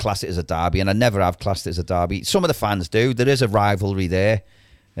 I don't class it as a derby, and I never have classed it as a derby. Some of the fans do. There is a rivalry there.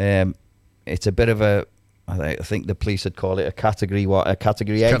 It's a bit of a. I think the police would call it a category. What, a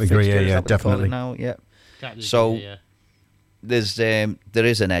category A? Category A, yeah, definitely. Now, yeah. Category So A, yeah. there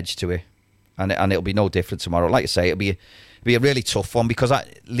is an edge to it, and it'll be no different tomorrow. Like I say, it'll be a really tough one because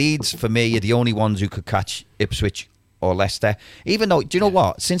Leeds for me are the only ones who could catch Ipswich or Leicester. Even though, do you know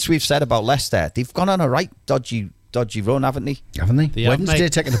what? Since we've said about Leicester, they've gone on a right dodgy run, haven't they? Haven't they? Wednesday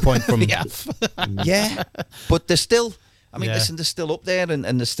taking a point from. Yeah, but they're still. I mean, listen, they're still up there and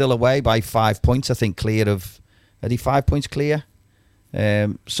they're still away by 5 points. I think clear of. Are they 5 points clear?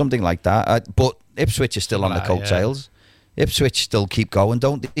 Something like that. But Ipswich is still on the coattails. Yeah. Ipswich still keep going,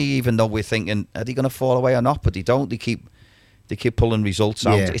 don't they? Even though we're thinking, are they going to fall away or not? But they don't. They keep pulling results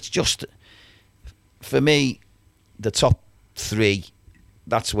out. It's just, for me, the top three.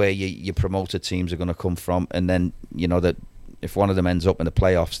 That's where your promoted teams are going to come from, and then that if one of them ends up in the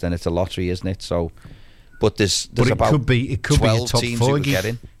playoffs, then it's a lottery, isn't it? So, but there's about could be a top teams four. who could get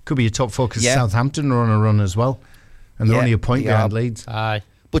in. Could be a top four because Southampton are on a run as well, and they're only a point behind Leeds. Aye.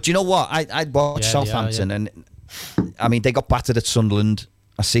 But you know what? I'd watch Southampton, and I mean they got battered at Sunderland.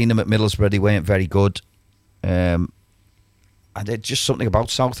 I seen them at Middlesbrough; they weren't very good. And it's just something about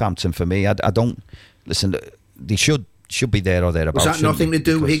Southampton for me. I don't listen. They should be there or thereabouts. Was that nothing to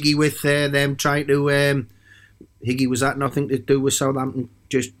do, Higgy, with them trying to? Higgy, was that nothing to do with Southampton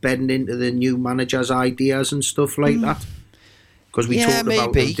just bedding into the new manager's ideas and stuff like that? Because we talked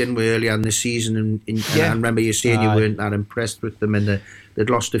about them, didn't we, earlier in the season? And I remember you saying you weren't that impressed with them, and they'd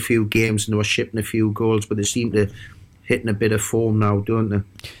lost a few games and they were shipping a few goals, but they seem to hitting a bit of form now, don't they?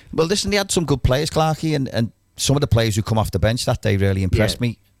 Well, listen, they had some good players, Clarky, and some of the players who come off the bench that day really impressed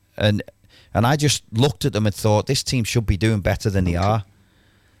me. And I just looked at them and thought, this team should be doing better than they are.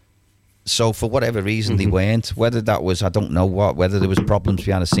 So for whatever reason they weren't. Whether that was, I don't know whether there was problems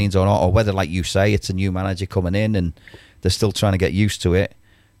behind the scenes or not, or whether, like you say, it's a new manager coming in and they're still trying to get used to it.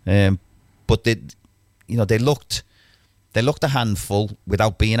 But they looked a handful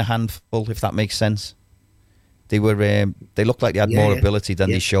without being a handful, if that makes sense. They looked like they had more ability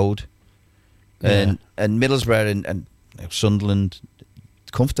than they showed. And Middlesbrough and Sunderland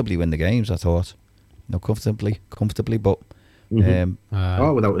comfortably win the games, I thought. Comfortably, but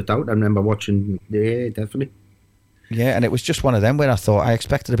without a doubt. I remember watching, definitely. Yeah, and it was just one of them where I thought I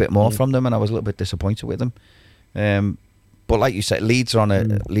expected a bit more from them, and I was a little bit disappointed with them. But like you said, Leeds are on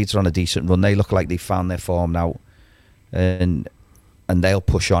a decent run. They look like they've found their form now, and they'll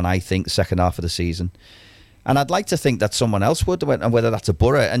push on, I think, the second half of the season. And I'd like to think that someone else would, and whether that's a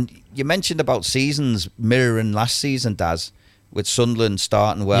Borough. And you mentioned about seasons mirroring last season, Daz, with Sunderland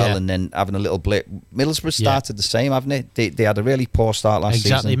starting well and then having a little blip. Middlesbrough started the same, haven't they? They had a really poor start last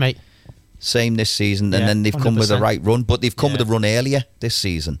season. Exactly, mate. Same this season, and then they've 100%. Come with the right run, but they've come with a run earlier this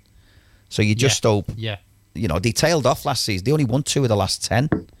season. So you just hope, they tailed off last season. They only won 2 of the last 10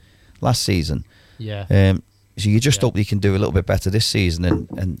 last season. Yeah. So you just hope they can do a little bit better this season,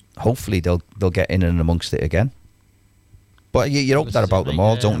 and hopefully they'll get in and amongst it again. But you hope that about them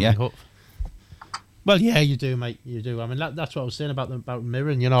all, don't you? Well, yeah, you do, mate. You do. I mean, that's what I was saying about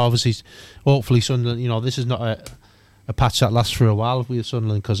mirroring. Obviously, hopefully Sunderland. This is not a patch that lasts for a while with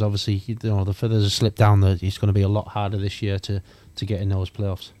Sunderland, because obviously, the further there's a slip down, it's going to be a lot harder this year to get in those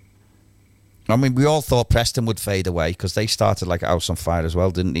playoffs. I mean, we all thought Preston would fade away because they started like a house on fire as well,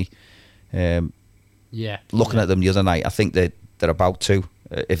 didn't they? Looking at them the other night, I think they're about to.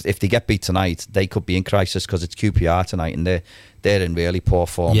 If they get beat tonight, they could be in crisis because it's QPR tonight, and they're in really poor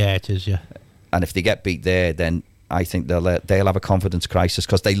form. Yeah, it is. Yeah. And if they get beat there, then I think they'll have a confidence crisis,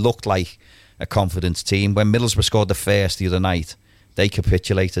 because they looked like a confidence team. When Middlesbrough scored the first the other night, they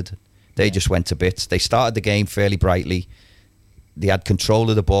capitulated. They just went to bits. They started the game fairly brightly. They had control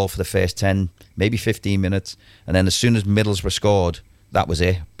of the ball for the first 10, maybe 15 minutes. And then as soon as Middlesbrough scored, that was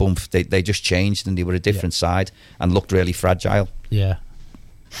it. Boom. They just changed, and they were a different side and looked really fragile. Yeah.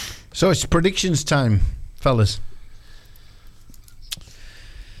 So it's predictions time, fellas.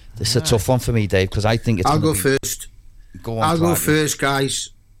 This is a tough one for me, Dave, because I think it's. I'll go first. Go on. I'll go first, guys.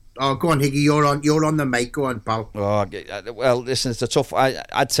 Oh, go on, Higgy. You're on the mic. Go on, pal. Oh, well, listen, it's a tough.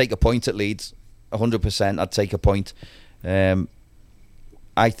 I'd take a point at Leeds, 100%. I'd take a point.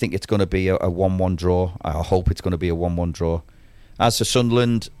 I think it's going to be a 1-1 draw. I hope it's going to be a 1-1 draw. As for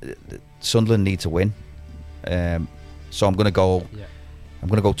Sunderland need to win. So I'm going to go. Yeah. I'm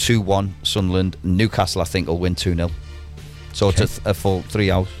going to go 2-1 Sunderland. Newcastle, I think, will win 2-0. So it's a full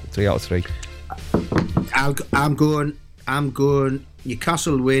 3 out of 3. I'm going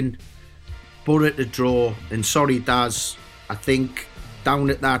Newcastle win Borough to draw. And sorry, Daz, I think down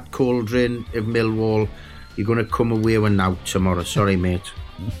at that cauldron of Millwall, you're going to come away with now tomorrow. Sorry, mate.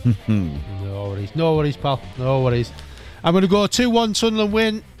 No worries, pal. No worries. I'm going to go 2-1 Sunderland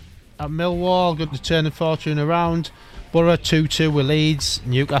win at Millwall. Going to turn the fortune around. Borough 2-2 with Leeds.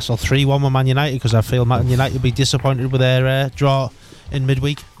 Newcastle 3-1 with Man United, because I feel Man United will be disappointed with their draw in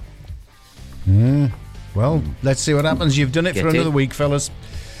midweek. Well, let's see what happens. You've done it for another week, fellas.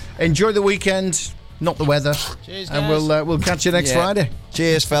 Enjoy the weekend, not the weather. Cheers, and guys. we'll catch you next Friday.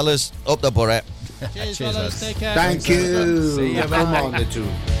 Cheers, fellas. Up the Borough. Cheers, fellas. Take care. Thank you. See you. Come on, the two.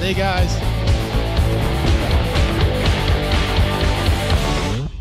 See you guys.